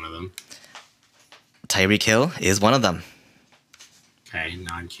would be one of them. Tyreek Hill is one of them. Okay,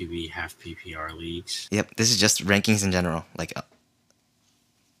 non-QB half PPR leagues. Yep, this is just rankings in general. Like,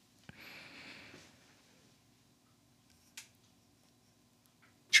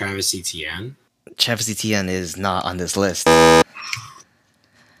 Travis Etienne. Travis Etienne is not on this list.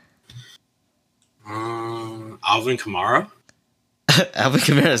 Alvin Kamara. Alvin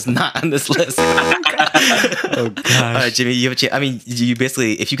Kamara is not on this list. Oh gosh. All right, Jimmy, you have a chance. I mean, you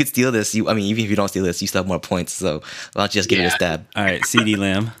basically, if you could steal this, even if you don't steal this, you still have more points. So why don't you just give it a stab? All right, CD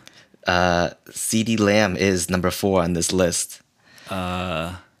Lamb. CD Lamb is number 4 on this list.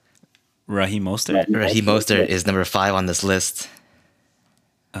 Raheem Mostert. Raheem Mostert is number 5 on this list.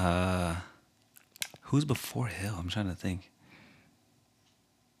 Who's before Hill? I'm trying to think.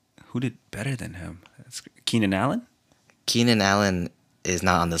 Who did better than him? Keenan Allen? Keenan Allen is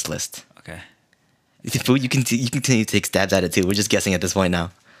not on this list. Okay. Food, you continue to take stabs at it too. We're just guessing at this point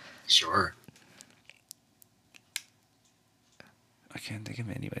now. Sure. I can't think of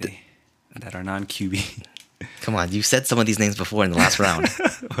anybody that are non-QB. Come on, you said some of these names before in the last round.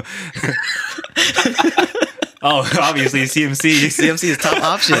 Oh, obviously CMC. CMC is top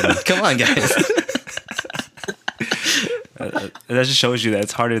option. Come on, guys. That just shows you that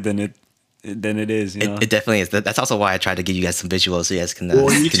it's harder than it is. You know? It definitely is. That's also why I tried to give you guys some visuals so you guys can. Well,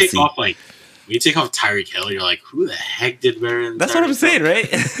 when you can take see. off when you take off Tyreek Hill, you're like, who the heck did better than That's Tyreek what I'm saying, Hill? right?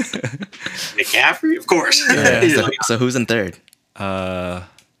 McCaffrey, of course. Yeah, You're so, like, so who's in third? I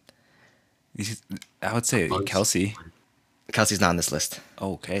would say Kelsey. Kelsey's not on this list.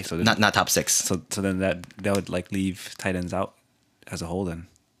 Okay, so then, Not top 6. so then that would like leave tight ends out as a whole then,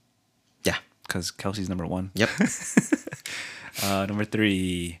 Yeah. because Kelsey's number 1. Yep. Number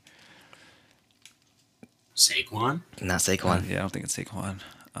 3. Saquon. Not Saquon. Yeah, I don't think it's Saquon.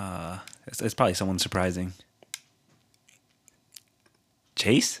 It's probably someone surprising.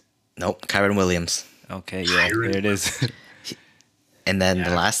 Chase? Nope. Kyron Williams. Okay, yeah, Kyron there it is. And then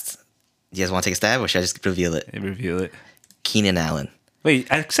the last. You guys want to take a stab, or should I just reveal it? Reveal it. Keenan Allen.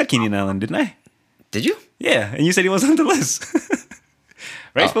 Wait, I said Keenan Allen, didn't I? Did you? Yeah, and you said he wasn't on the list.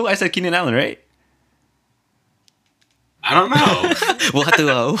 Right, Oh. Fo? I said Keenan Allen, right? I don't know. We'll have to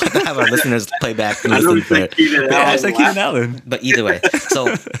have our listeners play back and I know listen we for said it. Keenan Yeah, I Allen said last. Keenan Allen. But either way,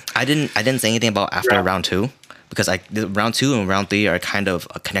 so I didn't say anything about after round 2 because round 2 and round 3 are kind of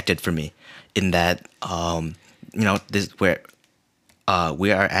connected for me in that this where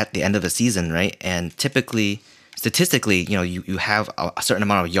we are at the end of the season, right? And typically, statistically, you have a certain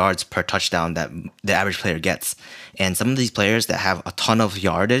amount of yards per touchdown that the average player gets, and some of these players that have a ton of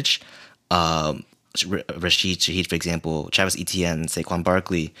yardage, Rashid Shaheed, for example, Travis Etienne, Saquon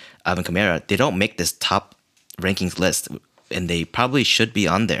Barkley, Alvin Kamara, they don't make this top rankings list, and they probably should be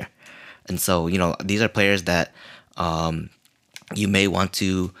on there. And so, these are players that you may want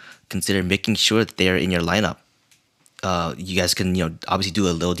to consider making sure that they're in your lineup. You guys can, obviously do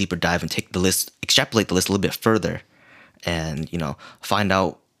a little deeper dive and take the list, extrapolate the list a little bit further, and find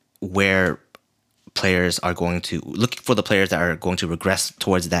out where players are going to look for the players that are going to regress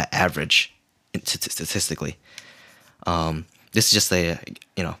towards that average statistically. This is just a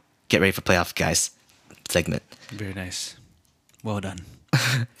get ready for playoff, guys segment. Very nice. Well done.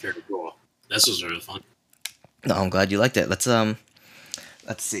 Very cool. This was really fun. No, I'm glad you liked it. Let's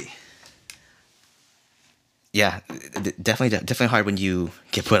see. Yeah, definitely hard when you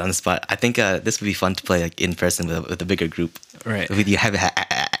get put on the spot. I think this would be fun to play like in person with a bigger group. Right. If you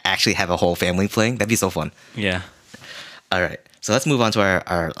actually have a whole family playing, that'd be so fun. Yeah. All right, so let's move on to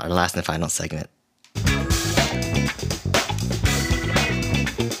our last and final segment.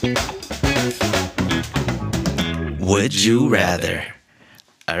 Would you rather?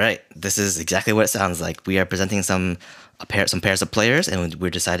 All right, this is exactly what it sounds like. We are presenting some pairs of players, and we're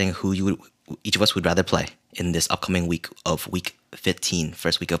deciding who each of us would rather play in this upcoming week of Week 15,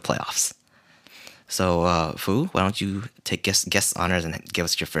 first week of playoffs. So, Fu, why don't you take guest honors and give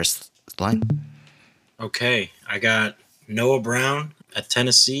us your first line? Okay, I got Noah Brown at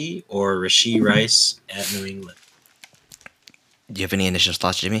Tennessee or Rashee Rice at New England. Do you have any initial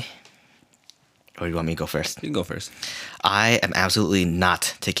thoughts, Jimmy? Or you want me to go first? You can go first. I am absolutely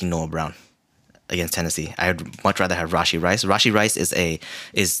not taking Noah Brown against Tennessee. I'd much rather have Rashee Rice. Rashee Rice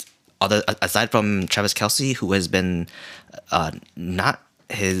is other aside from Travis Kelce, who has been not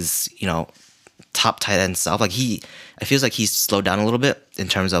his top tight end self. Like it feels like he's slowed down a little bit in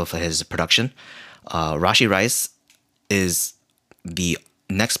terms of his production. Rashee Rice is the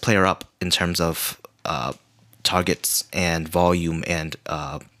next player up in terms of targets and volume and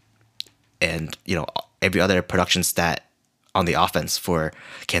every other production stat on the offense for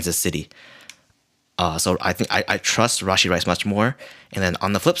Kansas City. So I think I trust Rashee Rice much more. And then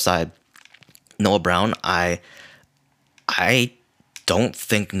on the flip side, Noah Brown, I don't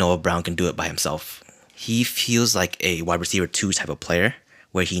think Noah Brown can do it by himself. He feels like a wide receiver 2 type of player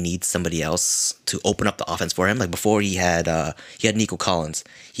where he needs somebody else to open up the offense for him. Like before he had Nico Collins,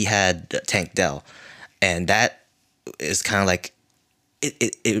 he had Tank Dell, and that is kind of like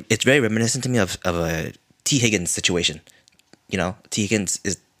it's very reminiscent to me of a T. Higgins situation. T. Higgins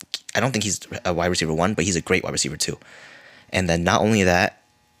is, I don't think he's a wide receiver 1, but he's a great wide receiver 2. And then not only that,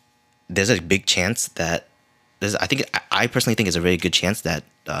 there's a big chance that I personally think it's a very good chance that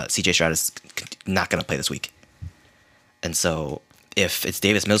C.J. Stroud is not going to play this week. And so if it's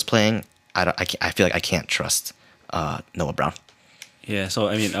Davis Mills playing, I feel like I can't trust Noah Brown. Yeah, so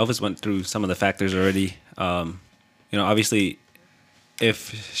I mean, Elvis went through some of the factors already. Obviously,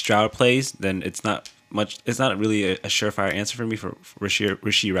 if Stroud plays, then it's not really a surefire answer for me for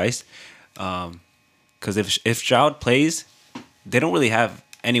Rashee Rice. Because if Stroud plays, they don't really have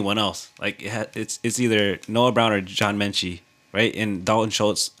anyone else. Like it's either Noah Brown or John Mechie, right? And Dalton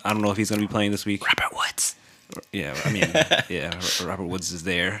Schultz, I don't know if he's going to be playing this week. Robert Woods. Yeah, I mean, yeah, Robert Woods is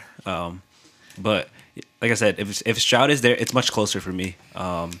there. But like I said, if Stroud is there, it's much closer for me.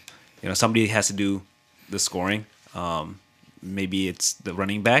 Somebody has to do the scoring. Maybe it's the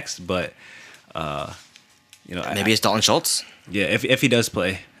running backs, but maybe it's Dalton Schultz. Yeah, if he does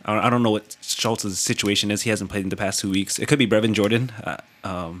play, I don't know what Schultz's situation is. He hasn't played in the past 2 weeks. It could be Brevin Jordan,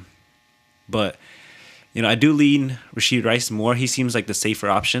 but I do lean Rashee Rice more. He seems like the safer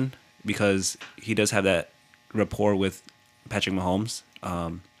option because he does have that rapport with Patrick Mahomes.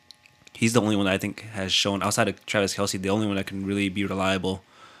 He's the only one that I think has shown, outside of Travis Kelce, the only one that can really be reliable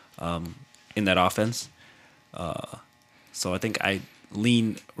in that offense. So I think I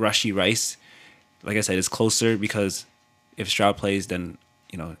lean Rashee Rice. Like I said, it's closer because if Stroud plays, then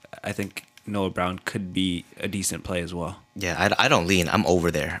I think Noah Brown could be a decent play as well. Yeah, I don't lean. I'm over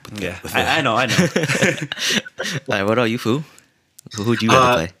there. I know. All right, what about you, Fu? Who'd you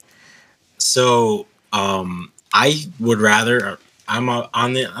rather play? So I would rather. I'm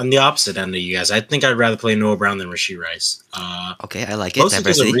on the opposite end of you guys. I think I'd rather play Noah Brown than Rashee Rice. Okay, I like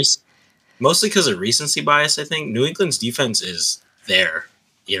it. Mostly because of recency bias. I think New England's defense is there,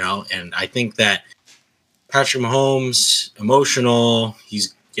 and I think that Patrick Mahomes, emotional.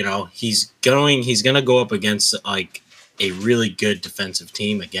 He's gonna go up against like a really good defensive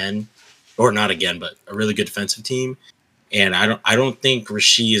team again, or not again, but a really good defensive team. And I don't think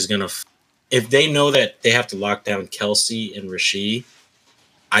Rashee is gonna. If they know that they have to lock down Kelce and Rashee,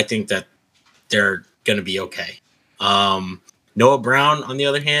 I think that they're gonna be okay. Noah Brown, on the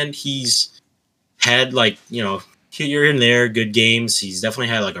other hand, he's had here and there good games. He's definitely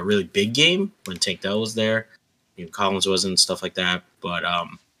had like a really big game when Tank Dell was there, Collins wasn't, stuff like that. But I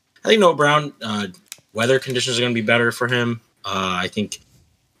think Noah Brown, weather conditions are going to be better for him. I think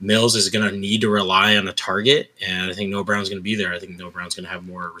Mills is going to need to rely on a target, and I think Noah Brown's going to be there. I think Noah Brown's going to have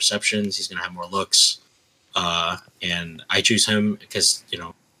more receptions. He's going to have more looks, and I choose him because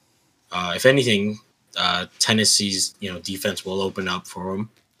if anything, Tennessee's defense will open up for him.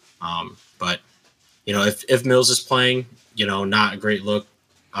 But if Mills is playing, not a great look,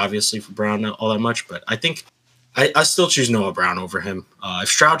 obviously, for Brown, not all that much. But I think I still choose Noah Brown over him. If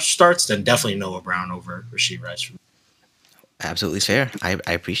Stroud starts, then definitely Noah Brown over Rashee Rice. Absolutely fair. I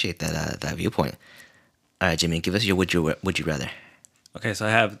appreciate that viewpoint. All right, Jimmy, give us your would you rather. Okay, so I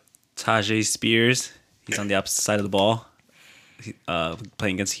have Tajay Spears. He's on the opposite side of the ball,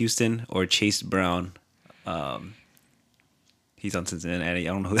 playing against Houston, or Chase Brown. He's on Cincinnati.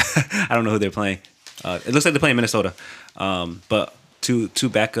 I don't know. I don't know who they're playing. It looks like they're playing Minnesota. But two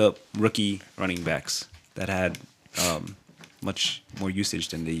backup rookie running backs that had much more usage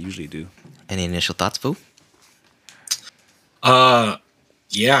than they usually do. Any initial thoughts, Fu?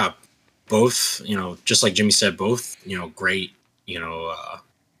 Yeah, both, just like Jimmy said, both, great,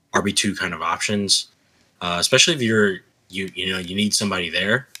 RB2 kind of options, especially if you need somebody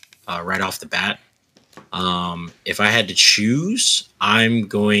there right off the bat. If I had to choose, I'm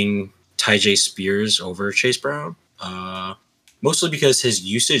going Tajay Spears over Chase Brown. mostly because his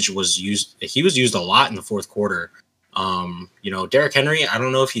usage was used. He was used a lot in the fourth quarter. Derrick Henry, I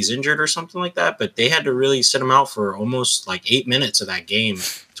don't know if he's injured or something like that, but they had to really sit him out for almost like 8 minutes of that game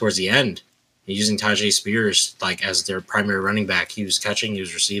towards the end, using Tajay Spears like as their primary running back. He was catching, he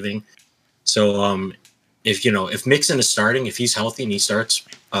was receiving. So if Mixon is starting, if he's healthy and he starts,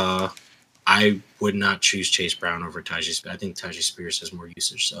 I would not choose Chase Brown over Tajay Spears. I think Tajay Spears has more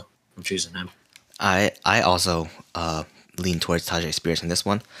usage, so I'm choosing him. I also lean towards Tajay Spears in this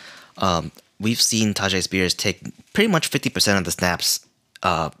one. We've seen Tajay Spears take pretty much 50% of the snaps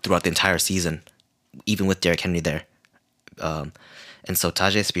throughout the entire season, even with Derrick Henry there. And so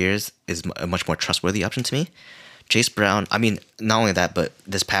Tajay Spears is a much more trustworthy option to me. Chase Brown, I mean, not only that, but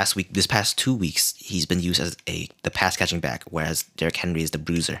this past 2 weeks, he's been used as the pass catching back, whereas Derrick Henry is the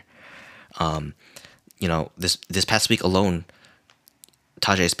bruiser. This past week alone,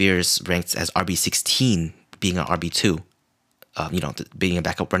 Tajay Spears ranked as RB16, being an RB2. Being a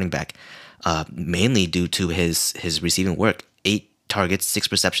backup running back, mainly due to his receiving work. 8 targets,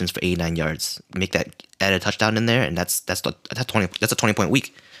 6 receptions for 89 yards. Make that add a touchdown in there, and that's a 20-point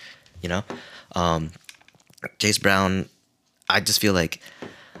week. Chase Brown, I feel like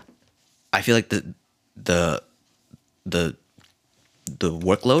the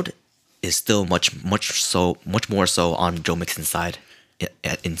workload is still much more so on Joe Mixon's side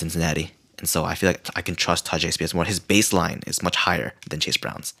in Cincinnati. And so I feel like I can trust Tajay Spears more. His baseline is much higher than Chase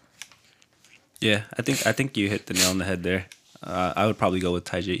Brown's. Yeah, I think you hit the nail on the head there. I would probably go with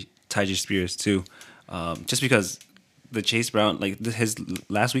Tajay Spears too, just because the Chase Brown, like his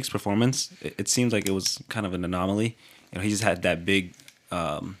last week's performance, it seemed like it was kind of an anomaly. He just had that big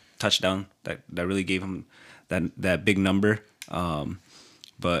touchdown that really gave him that big number.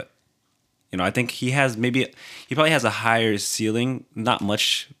 But I think he probably has a higher ceiling, not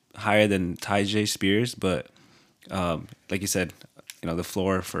much higher than Tajay Spears, but like you said, the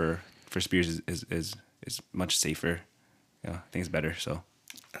floor for Spears is much safer. I think it's better. So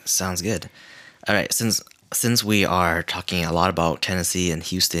sounds good. All right, since we are talking a lot about Tennessee and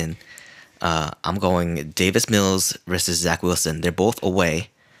Houston, I'm going Davis Mills versus Zach Wilson. They're both away.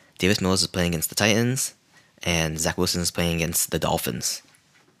 Davis Mills is playing against the Titans, and Zach Wilson is playing against the Dolphins.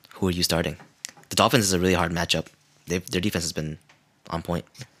 Who are you starting? The Dolphins is a really hard matchup. Their defense has been on point.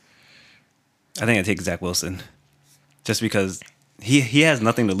 I think I take Zach Wilson, just because he has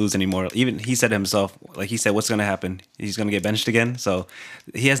nothing to lose anymore. Even he said himself, like he said, what's going to happen? He's going to get benched again. So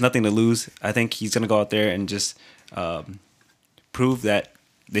he has nothing to lose. I think he's going to go out there and just prove that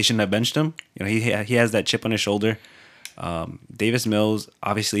they shouldn't have benched him. He has that chip on his shoulder. Davis Mills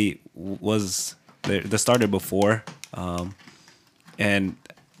obviously was the starter before, and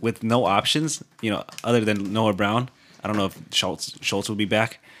with no options, other than Noah Brown. I don't know if Schultz will be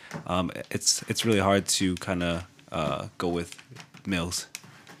back. It's really hard to kind of go with Mills.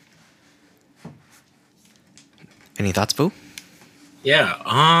 Any thoughts, Boo? Yeah.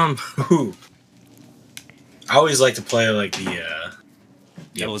 I always like to play like the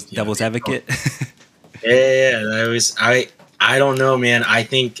devil's advocate. Yeah. I don't know, man. I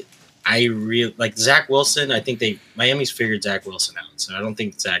think I really like Zach Wilson. I think Miami's figured Zach Wilson out, so I don't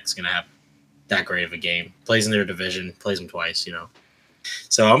think Zach's gonna have that great of a game. Plays in their division, plays them twice,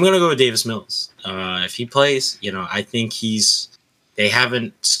 So I'm gonna go with Davis Mills. If he plays, I think they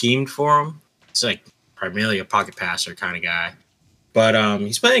haven't schemed for him. He's like primarily a pocket passer kind of guy. But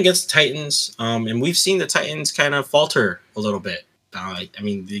he's playing against the Titans, and we've seen the Titans kind of falter a little bit.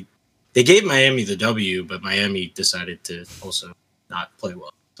 They gave Miami the W, but Miami decided to also not play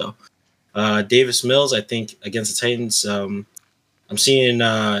well. So Davis Mills, I think, against the Titans, I'm seeing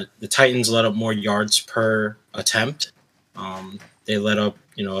the Titans let up more yards per attempt. They let up,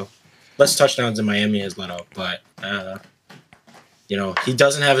 less touchdowns than Miami has let up, but he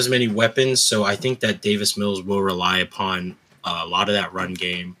doesn't have as many weapons, so I think that Davis Mills will rely upon a lot of that run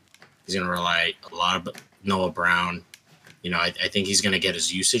game. He's going to rely a lot of Noah Brown. I think he's going to get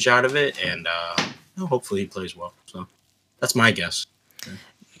his usage out of it, and hopefully he plays well. So that's my guess.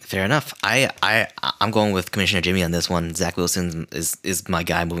 Fair enough. I'm going with Commissioner Jimmy on this one. Zach Wilson is my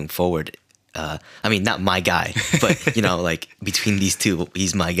guy moving forward. Not my guy, but like between these two,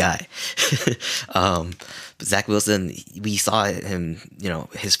 he's my guy. But Zach Wilson, we saw him,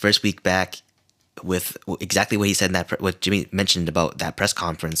 his first week back with exactly what he said in what Jimmy mentioned about that press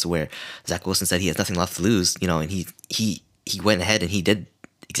conference where Zach Wilson said he has nothing left to lose, and he went ahead and he did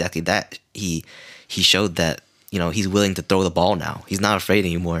exactly that. He showed that, he's willing to throw the ball now. He's not afraid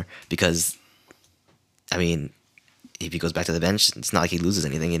anymore because, if he goes back to the bench, it's not like he loses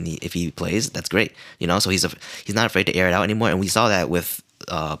anything, and if he plays, that's great. So he's not afraid to air it out anymore, and we saw that with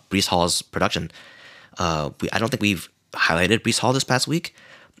Breece Hall's production. I don't think we've highlighted Brees Hall this past week,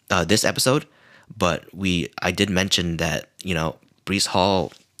 this episode, but I did mention that Brees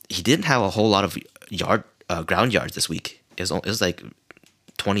Hall, he didn't have a whole lot of ground yards this week. It was like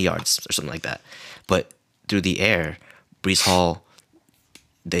 20 yards or something like that, but through the air, Brees Hall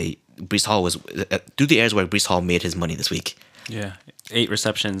was through the air is where Brees Hall made his money this week. Yeah, 8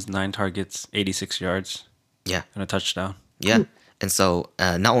 receptions, 9 targets, 86 yards. Yeah, and a touchdown. Yeah. And so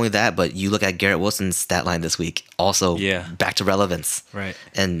not only that, but you look at Garrett Wilson's stat line this week, also back to relevance. Right.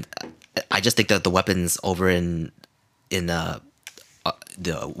 And I just think that the weapons over on the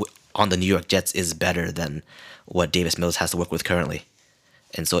New York Jets is better than what Davis Mills has to work with currently.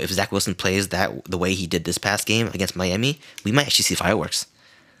 And so if Zach Wilson plays the way he did this past game against Miami, we might actually see fireworks.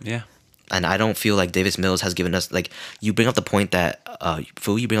 Yeah. And I don't feel like Davis Mills has given us, like, you bring up the point that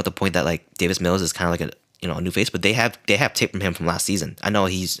like Davis Mills is kind of like a new face, but they have tape from him from last season. I know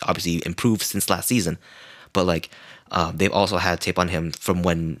he's obviously improved since last season, but like they've also had tape on him from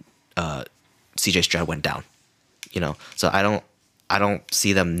when CJ Stroud went down. So I don't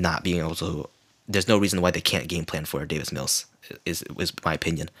see them not being able to. There's no reason why they can't game plan for Davis Mills. Is my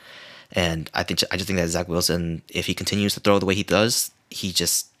opinion, and I just think that Zach Wilson, if he continues to throw the way he does, he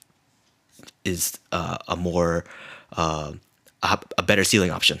just is a better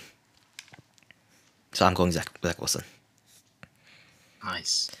ceiling option. So I'm going Zach Wilson.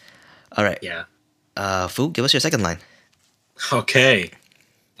 Nice. All right. Yeah. Fu, give us your second line. Okay.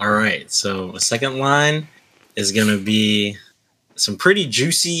 All right. So the second line is going to be some pretty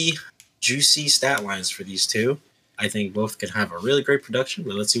juicy stat lines for these two. I think both can have a really great production,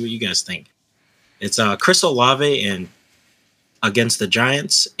 but let's see what you guys think. It's Chris Olave and against the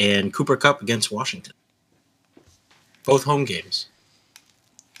Giants and Cooper Kupp against Washington. Both home games.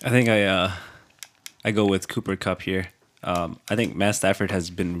 I think I go with Cooper Kupp here. I think Matt Stafford has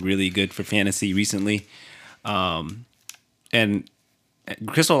been really good for fantasy recently, and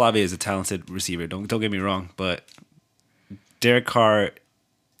Chris Olave is a talented receiver. Don't get me wrong, but Derek Carr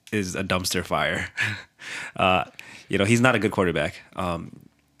is a dumpster fire. He's not a good quarterback,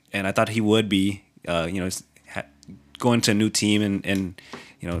 and I thought he would be. Going to a new team and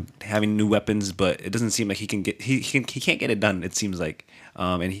having new weapons, but it doesn't seem like he can't get it done. It seems like,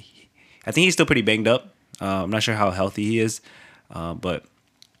 and I think he's still pretty banged up. I'm not sure how healthy he is, but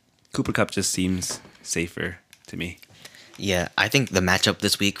Cooper Kupp just seems safer to me. Yeah, I think the matchup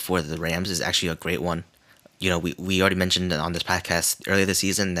this week for the Rams is actually a great one. We already mentioned on this podcast earlier this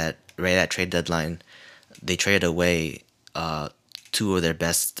season that right at trade deadline, they traded away 2 of their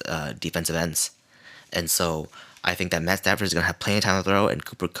best defensive ends, and so I think that Matt Stafford is going to have plenty of time to throw, and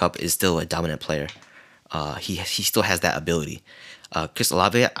Cooper Kupp is still a dominant player. He still has that ability. Chris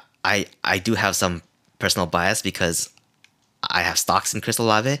Olave, I do have some personal bias because I have stocks in Chris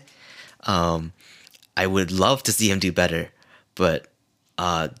Olave. I would love to see him do better, but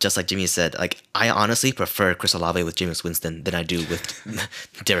just like Jimmy said, like I honestly prefer Chris Olave with Jameis Winston than I do with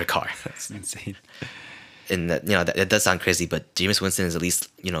Derek Carr. That's insane. And that does sound crazy, but Jameis Winston is at least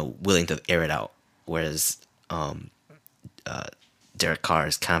willing to air it out, whereas Derek Carr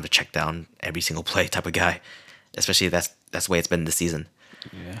is kind of a check down every single play type of guy, especially if that's the way it's been this season.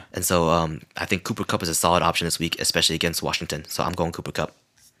 Yeah. And so I think Cooper Kupp is a solid option this week, especially against Washington. So I'm going Cooper Kupp.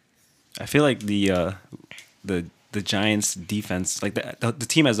 I feel like the Giants defense, like the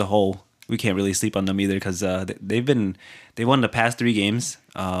team as a whole, we can't really sleep on them either because they won the past 3 games.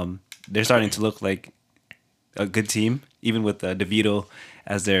 They're starting to look like a good team, even with DeVito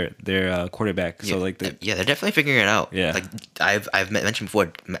as their quarterback. So they're definitely figuring it out. Yeah, like I've mentioned before,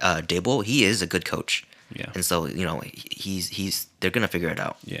 Dable, he is a good coach. Yeah, and so they're gonna figure it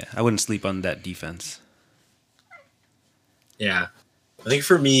out. Yeah, I wouldn't sleep on that defense. Yeah, I think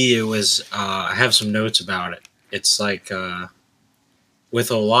for me it was I have some notes about it. It's like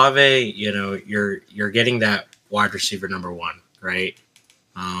with Olave, you're getting that wide receiver number 1, right?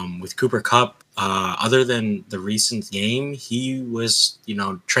 With Cooper Kupp, other than the recent game, he was,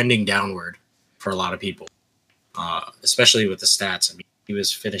 trending downward for a lot of people, especially with the stats. I mean, he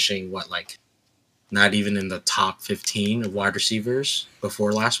was finishing not even in the top 15 of wide receivers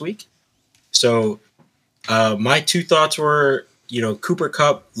before last week. So my 2 thoughts were, Cooper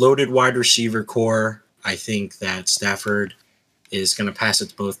Kupp, loaded wide receiver core. I think that Stafford is going to pass it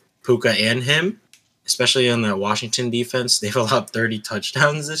to both Puka and him, especially on the Washington defense. They've allowed 30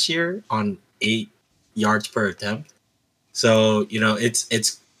 touchdowns this year on 8 yards per attempt. So,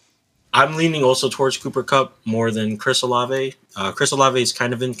 I'm leaning also towards Cooper Kupp more than Chris Olave. Chris Olave is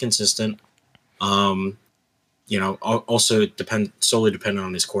kind of inconsistent. Also solely dependent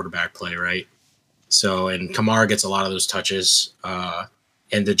on his quarterback play, right? So, and Kamara gets a lot of those touches.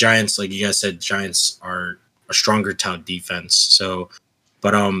 And the Giants, like you guys said, Giants are a stronger town defense. So,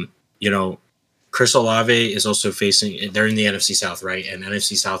 but Chris Olave is also facing. They're in the NFC South, right? And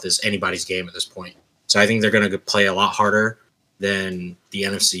NFC South is anybody's game at this point. So I think they're going to play a lot harder than the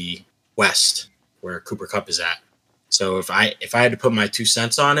NFC West, where Cooper Kupp is at. So if I had to put my 2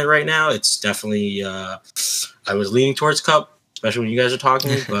 cents on it right now, it's definitely I was leaning towards Kupp, especially when you guys are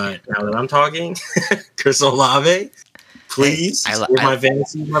talking. But now that I'm talking, Chris Olave, please, Hey, my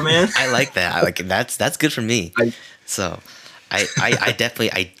fantasy, my man. I like that. I like it. That's good for me. So I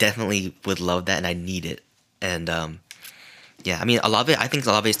definitely would love that, and I need it. And yeah, I mean, Olave. I think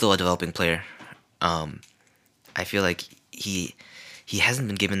Olave is still a developing player. I feel like he hasn't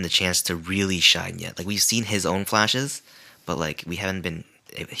been given the chance to really shine yet. Like, we've seen his own flashes, but like we haven't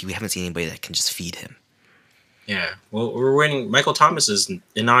seen anybody that can just feed him. Yeah, well, we're waiting. Michael Thomas is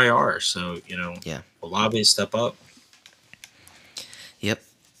in IR, so Yeah. Olave step up. Yep.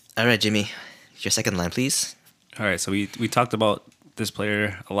 All right, Jimmy, your second line, please. All right, so we talked about this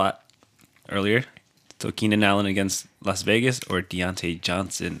player a lot earlier. So Keenan Allen against Las Vegas or Deontay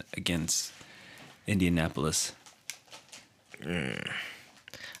Johnson against Indianapolis?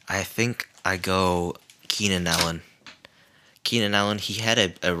 I think I go Keenan Allen. Keenan Allen, he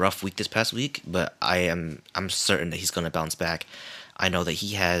had a rough week this past week, but I'm certain that he's going to bounce back. I know that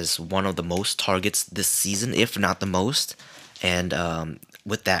he has one of the most targets this season, if not the most, and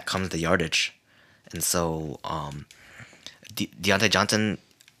with that comes the yardage. And so Deontay Johnson,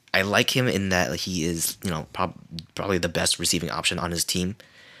 I like him in that he is, probably the best receiving option on his team,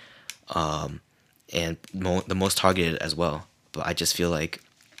 and the most targeted as well. But I just feel like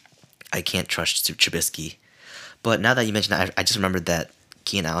I can't trust Trubisky. But now that you mentioned that, I just remembered that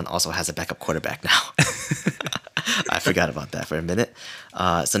Keenan Allen also has a backup quarterback now. I forgot about that for a minute.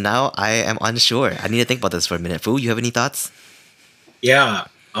 So now I am unsure. I need to think about this for a minute. Fu, you have any thoughts? Yeah.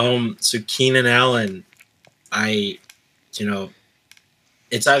 So Keenan Allen, it's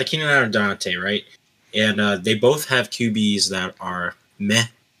either Keenan Allen or Dante, right? And they both have QBs that are meh.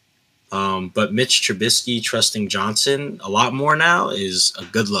 But Mitch Trubisky trusting Johnson a lot more now is a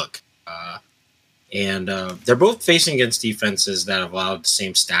good look. And they're both facing against defenses that have allowed the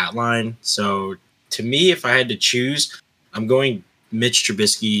same stat line. So to me, if I had to choose, I'm going Mitch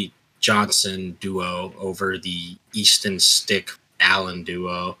Trubisky Johnson duo over the Easton Stick Allen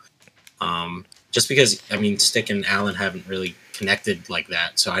duo. Just because, Stick and Allen haven't really connected like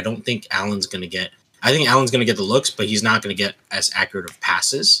that. So I don't think Allen's going to get... I think Allen's going to get the looks, but he's not going to get as accurate of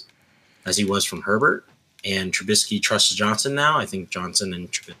passes as he was from Herbert. And Trubisky trusts Johnson now. I think Johnson and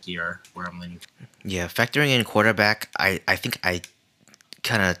Trubisky are where I'm leaning. Yeah, factoring in quarterback, I think I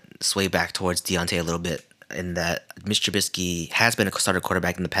kind of sway back towards Deontay a little bit in that Mitch Trubisky has been a starter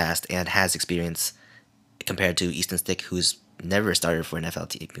quarterback in the past and has experience compared to Easton Stick, who's never started for an NFL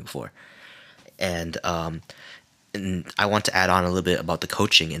team before. And I want to add on a little bit about the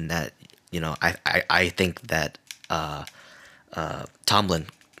coaching in that, I think that Tomlin,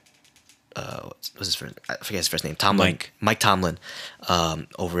 what's his first? I forget his first name. Tomlin. Mike Tomlin,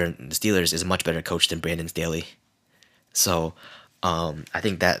 over in the Steelers, is a much better coach than Brandon Staley. So I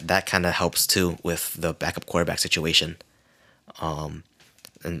think that kind of helps too with the backup quarterback situation.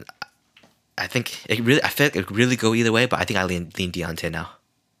 And I think I feel like it could really go either way, but I think I lean Deontay now.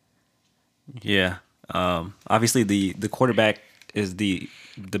 Yeah. Obviously the quarterback is the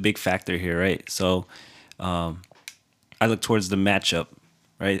big factor here, right? So I look towards the matchup,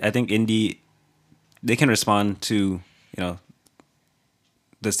 right? I think Indy, they can respond to, the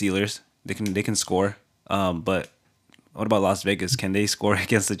Steelers. They can score. But what about Las Vegas? Can they score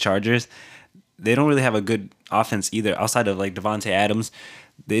against the Chargers? They don't really have a good offense either, outside of like Devontae Adams.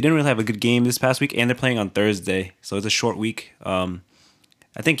 They didn't really have a good game this past week, and they're playing on Thursday, so it's a short week.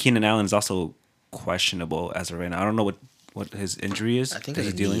 I think Keenan Allen is also questionable as of right now. I don't know what his injury is. I think that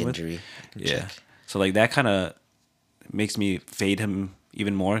it's he's dealing with. injury. Yeah, so like that kind of makes me fade him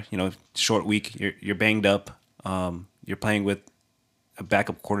even more. Short week, you're banged up. You're playing with a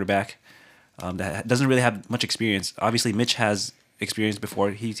backup quarterback that doesn't really have much experience. Obviously, Mitch has experience before.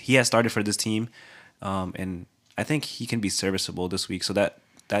 He has started for this team, and I think he can be serviceable this week. So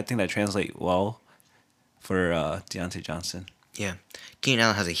I think that translates well for Deontay Johnson. Yeah, Keenan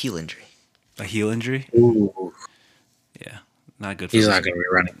Allen has a heel injury. A heel injury? Ooh. Yeah, not good. He's not going to be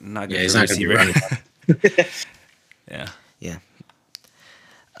running. Not good. Yeah, he's for not going to be running. Yeah. Yeah.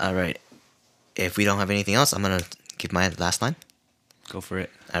 All right. If we don't have anything else, I'm gonna give my last line. Go for it.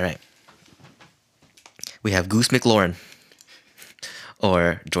 All right. We have Goose McLaurin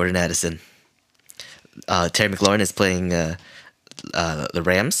or Jordan Addison. Terry McLaurin is playing the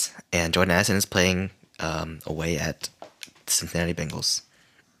Rams, and Jordan Addison is playing away at Cincinnati Bengals.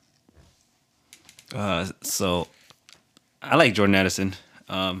 So I like Jordan Addison.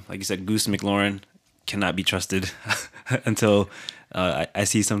 Like you said, Goose McLaurin cannot be trusted until I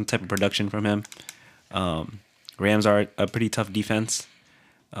see some type of production from him. Rams are a pretty tough defense.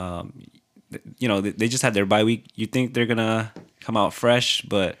 They just had their bye week. You think they're gonna come out fresh,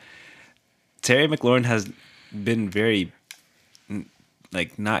 but Terry McLaurin has been very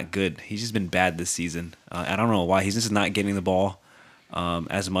not good. He's just been bad this season. I don't know why. He's just not getting the ball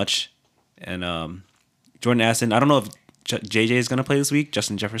as much. And Jordan Addison, I don't know if JJ is gonna play this week,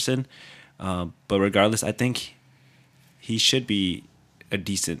 Justin Jefferson, but regardless, I think he should be a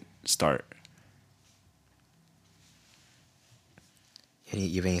decent start.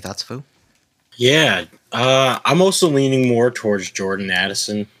 You have any thoughts, Fu? Yeah, I'm also leaning more towards Jordan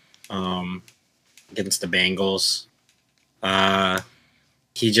Addison against the Bengals.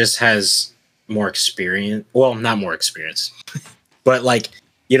 He just has more experience. Well, not more experience, but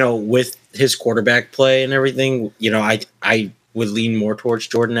with his quarterback play and everything, I would lean more towards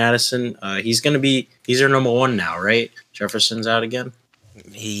Jordan Addison. He's their number one now, right? Jefferson's out again.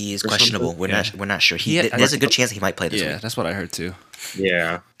 He is questionable. We're not sure. There's a good chance he might play this week. That's what I heard too.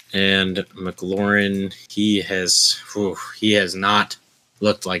 Yeah, and McLaurin, he has not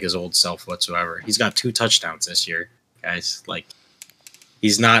looked like his old self whatsoever. He's got 2 touchdowns this year, guys.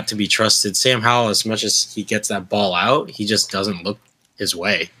 He's not to be trusted. Sam Howell, as much as he gets that ball out, he just doesn't look his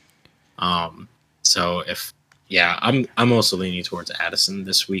way. I'm also leaning towards Addison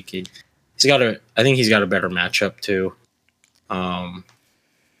this week. I think he's got a better matchup too.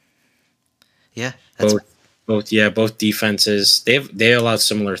 Yeah, both defenses they allow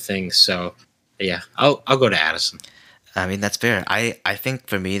similar things. So yeah, I'll go to Addison. I mean, that's fair. I think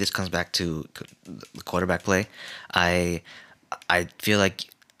for me, this comes back to the quarterback play. I feel like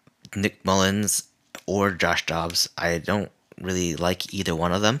Nick Mullins or Josh Dobbs, I don't really like either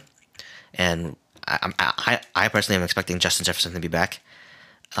one of them. And I personally am expecting Justin Jefferson to be back.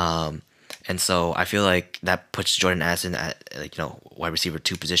 And so I feel like that puts Jordan Addison at wide receiver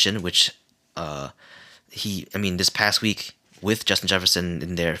 2 position, which this past week with Justin Jefferson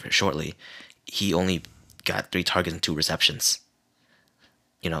in there shortly, he only got 3 targets and 2 receptions.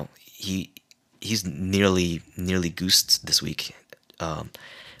 He's nearly goosed this week.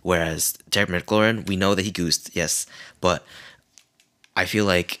 Whereas Terry McLaurin, we know that he goosed, yes, but I feel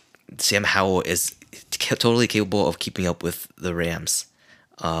like Sam Howell is totally capable of keeping up with the Rams,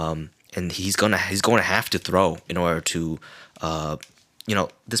 and he's gonna have to throw in order to,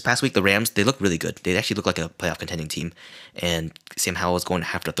 this past week the Rams, they look really good. They actually look like a playoff contending team, and Sam Howell is going to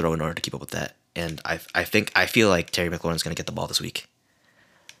have to throw in order to keep up with that. And I feel like Terry McLaurin is going to get the ball this week.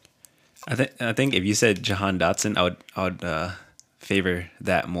 I think if you said Jahan Dotson, I would favor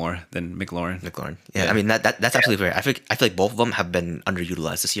that more than McLaurin. Yeah. I mean that's absolutely fair. I feel like both of them have been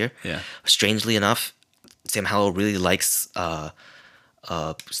underutilized this year. Yeah. Strangely enough, Sam Howell really likes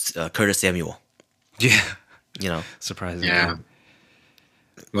Curtis Samuel. Yeah. Surprisingly. Yeah.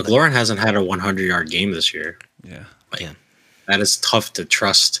 McLaurin hasn't had a 100-yard game this year. Yeah. That is tough to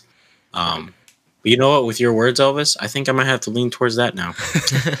trust. But you know what? With your words, Elvis, I think I might have to lean towards that now.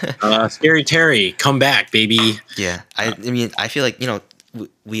 Scary Terry, come back, baby. Yeah, I feel like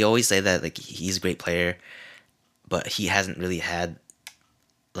we always say that he's a great player, but he hasn't really had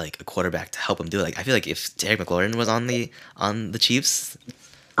a quarterback to help him do it. I feel like if Terry McLaurin was on the Chiefs,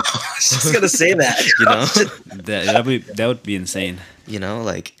 I was just gonna say that. that would be insane.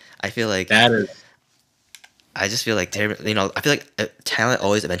 I feel like that is. I just feel like Terry. I feel like talent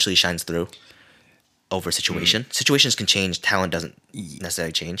always eventually shines through over situation. Situations can change. Talent doesn't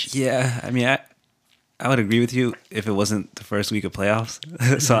necessarily change. Yeah, I mean, I would agree with you if it wasn't the first week of playoffs.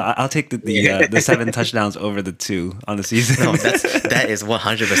 So I'll take the 7 touchdowns over the 2 on the season. No, that is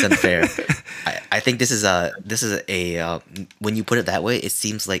 100% fair. I think this is a when you put it that way, it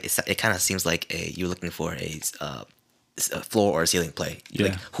seems like it kind of seems like you're looking for a floor or a ceiling play.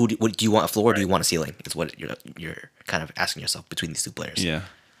 Yeah. Do you want a floor or do you want a ceiling? Is what you're kind of asking yourself between these 2 players. Yeah.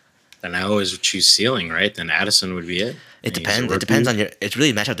 Then I always would choose ceiling, right? Then Addison would be it. It depends. It depends on it's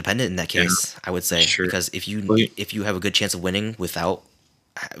really matchup dependent in that case. Yeah, I would say because if you have a good chance of winning without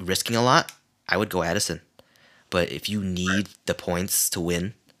risking a lot, I would go Addison. But if you need the points to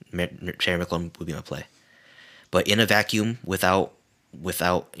win, Terry McLaurin would be my play. But in a vacuum, without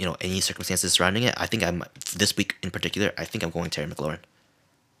any circumstances surrounding it, I think this week in particular. I think I'm going Terry McLaurin.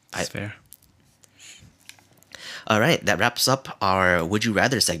 That's fair. All right, that wraps up our Would You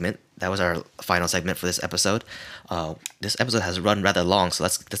Rather segment. That was our final segment for this episode. This episode has run rather long, so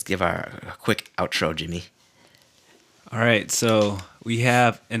let's give our quick outro, Jimmy. All right, so we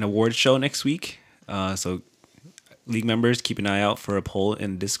have an award show next week. So league members, keep an eye out for a poll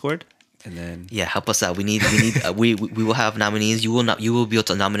in Discord And then Yeah, help us out. We need we will have nominees. You will be able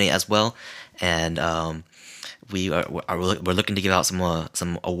to nominate as well, and we're looking to give out some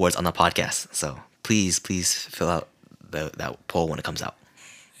awards on the podcast. So please fill out that poll when it comes out.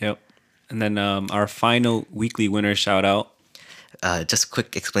 yep. And then our final weekly winner shout out. Just a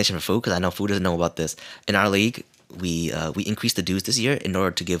quick explanation for Food, because I know Food doesn't know about this. In our league, we increased the dues this year in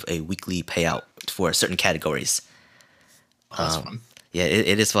order to give a weekly payout for certain categories. Oh, that's fun. Yeah,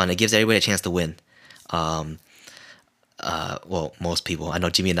 it is fun. It gives everybody a chance to win. Well, most people. I know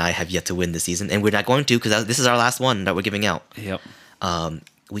Jimmy and I have yet to win this season, and we're not going to, because this is our last one that we're giving out. Yep.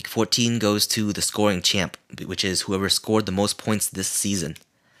 Week 14 goes to the scoring champ, which is whoever scored the most points this season.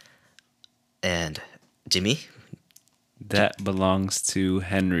 And Jimmy? That belongs to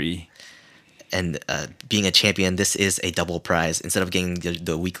Henry. And being a champion, this is a double prize. Instead of getting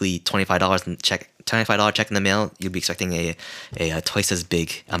the weekly $25 check in the mail, you'll be expecting a twice as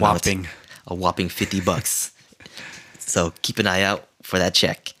big amount, a whopping $50. So keep an eye out for that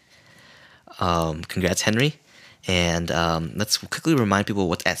check. Congrats, Henry, and let's quickly remind people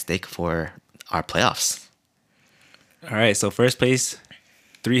what's at stake for our playoffs. All right, so first place,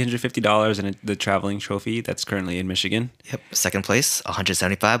 $350 in the traveling trophy that's currently in Michigan. Yep. Second place,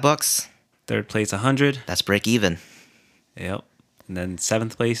 $175. Third place, 100. That's break even. Yep. And then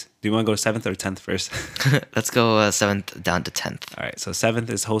seventh place. Do you want to go seventh or 10th first? Let's go seventh down to 10th. All right. So seventh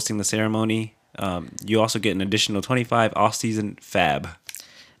is hosting the ceremony. You also get an additional 25 off-season fab.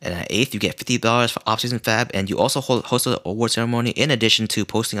 And at eighth, you get $50 for off-season fab, and you also host the award ceremony in addition to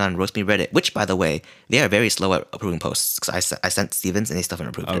posting on Roast Me Reddit, which, by the way, they are very slow at approving posts. Because I sent Stevens, and they still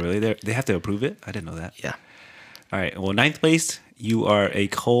haven't approved it. Oh, really? They have to approve it? I didn't know that. Yeah. All right. Well, ninth place, you are a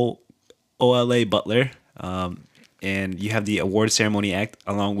co-OLA butler, and you have the award ceremony act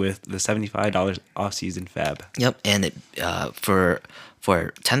along with the $75 off-season fab. Yep, and for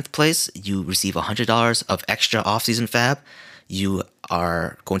 10th place, you receive $100 of extra off-season fab. You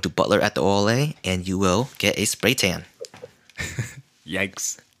are going to butler at the OLA, and you will get a spray tan.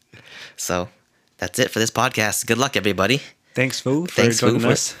 Yikes. So that's it for this podcast. Good luck, everybody. Thanks, Fu, for Thanks, joining Fu,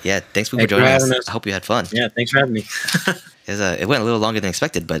 us. Yeah, thanks, Fu, for Thanks for joining us. having us. I hope you had fun. Yeah, thanks for having me. It went a little longer than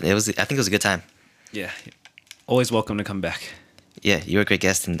expected, but I think it was a good time. Yeah. Always welcome to come back. Yeah, you're a great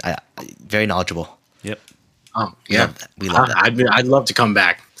guest and very knowledgeable. Yep. Oh, yeah. We love that. I'd love to come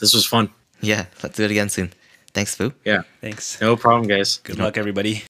back. This was fun. Yeah, let's do it again soon. Thanks, Fu. Yeah. Thanks. No problem, guys. Good luck, everybody.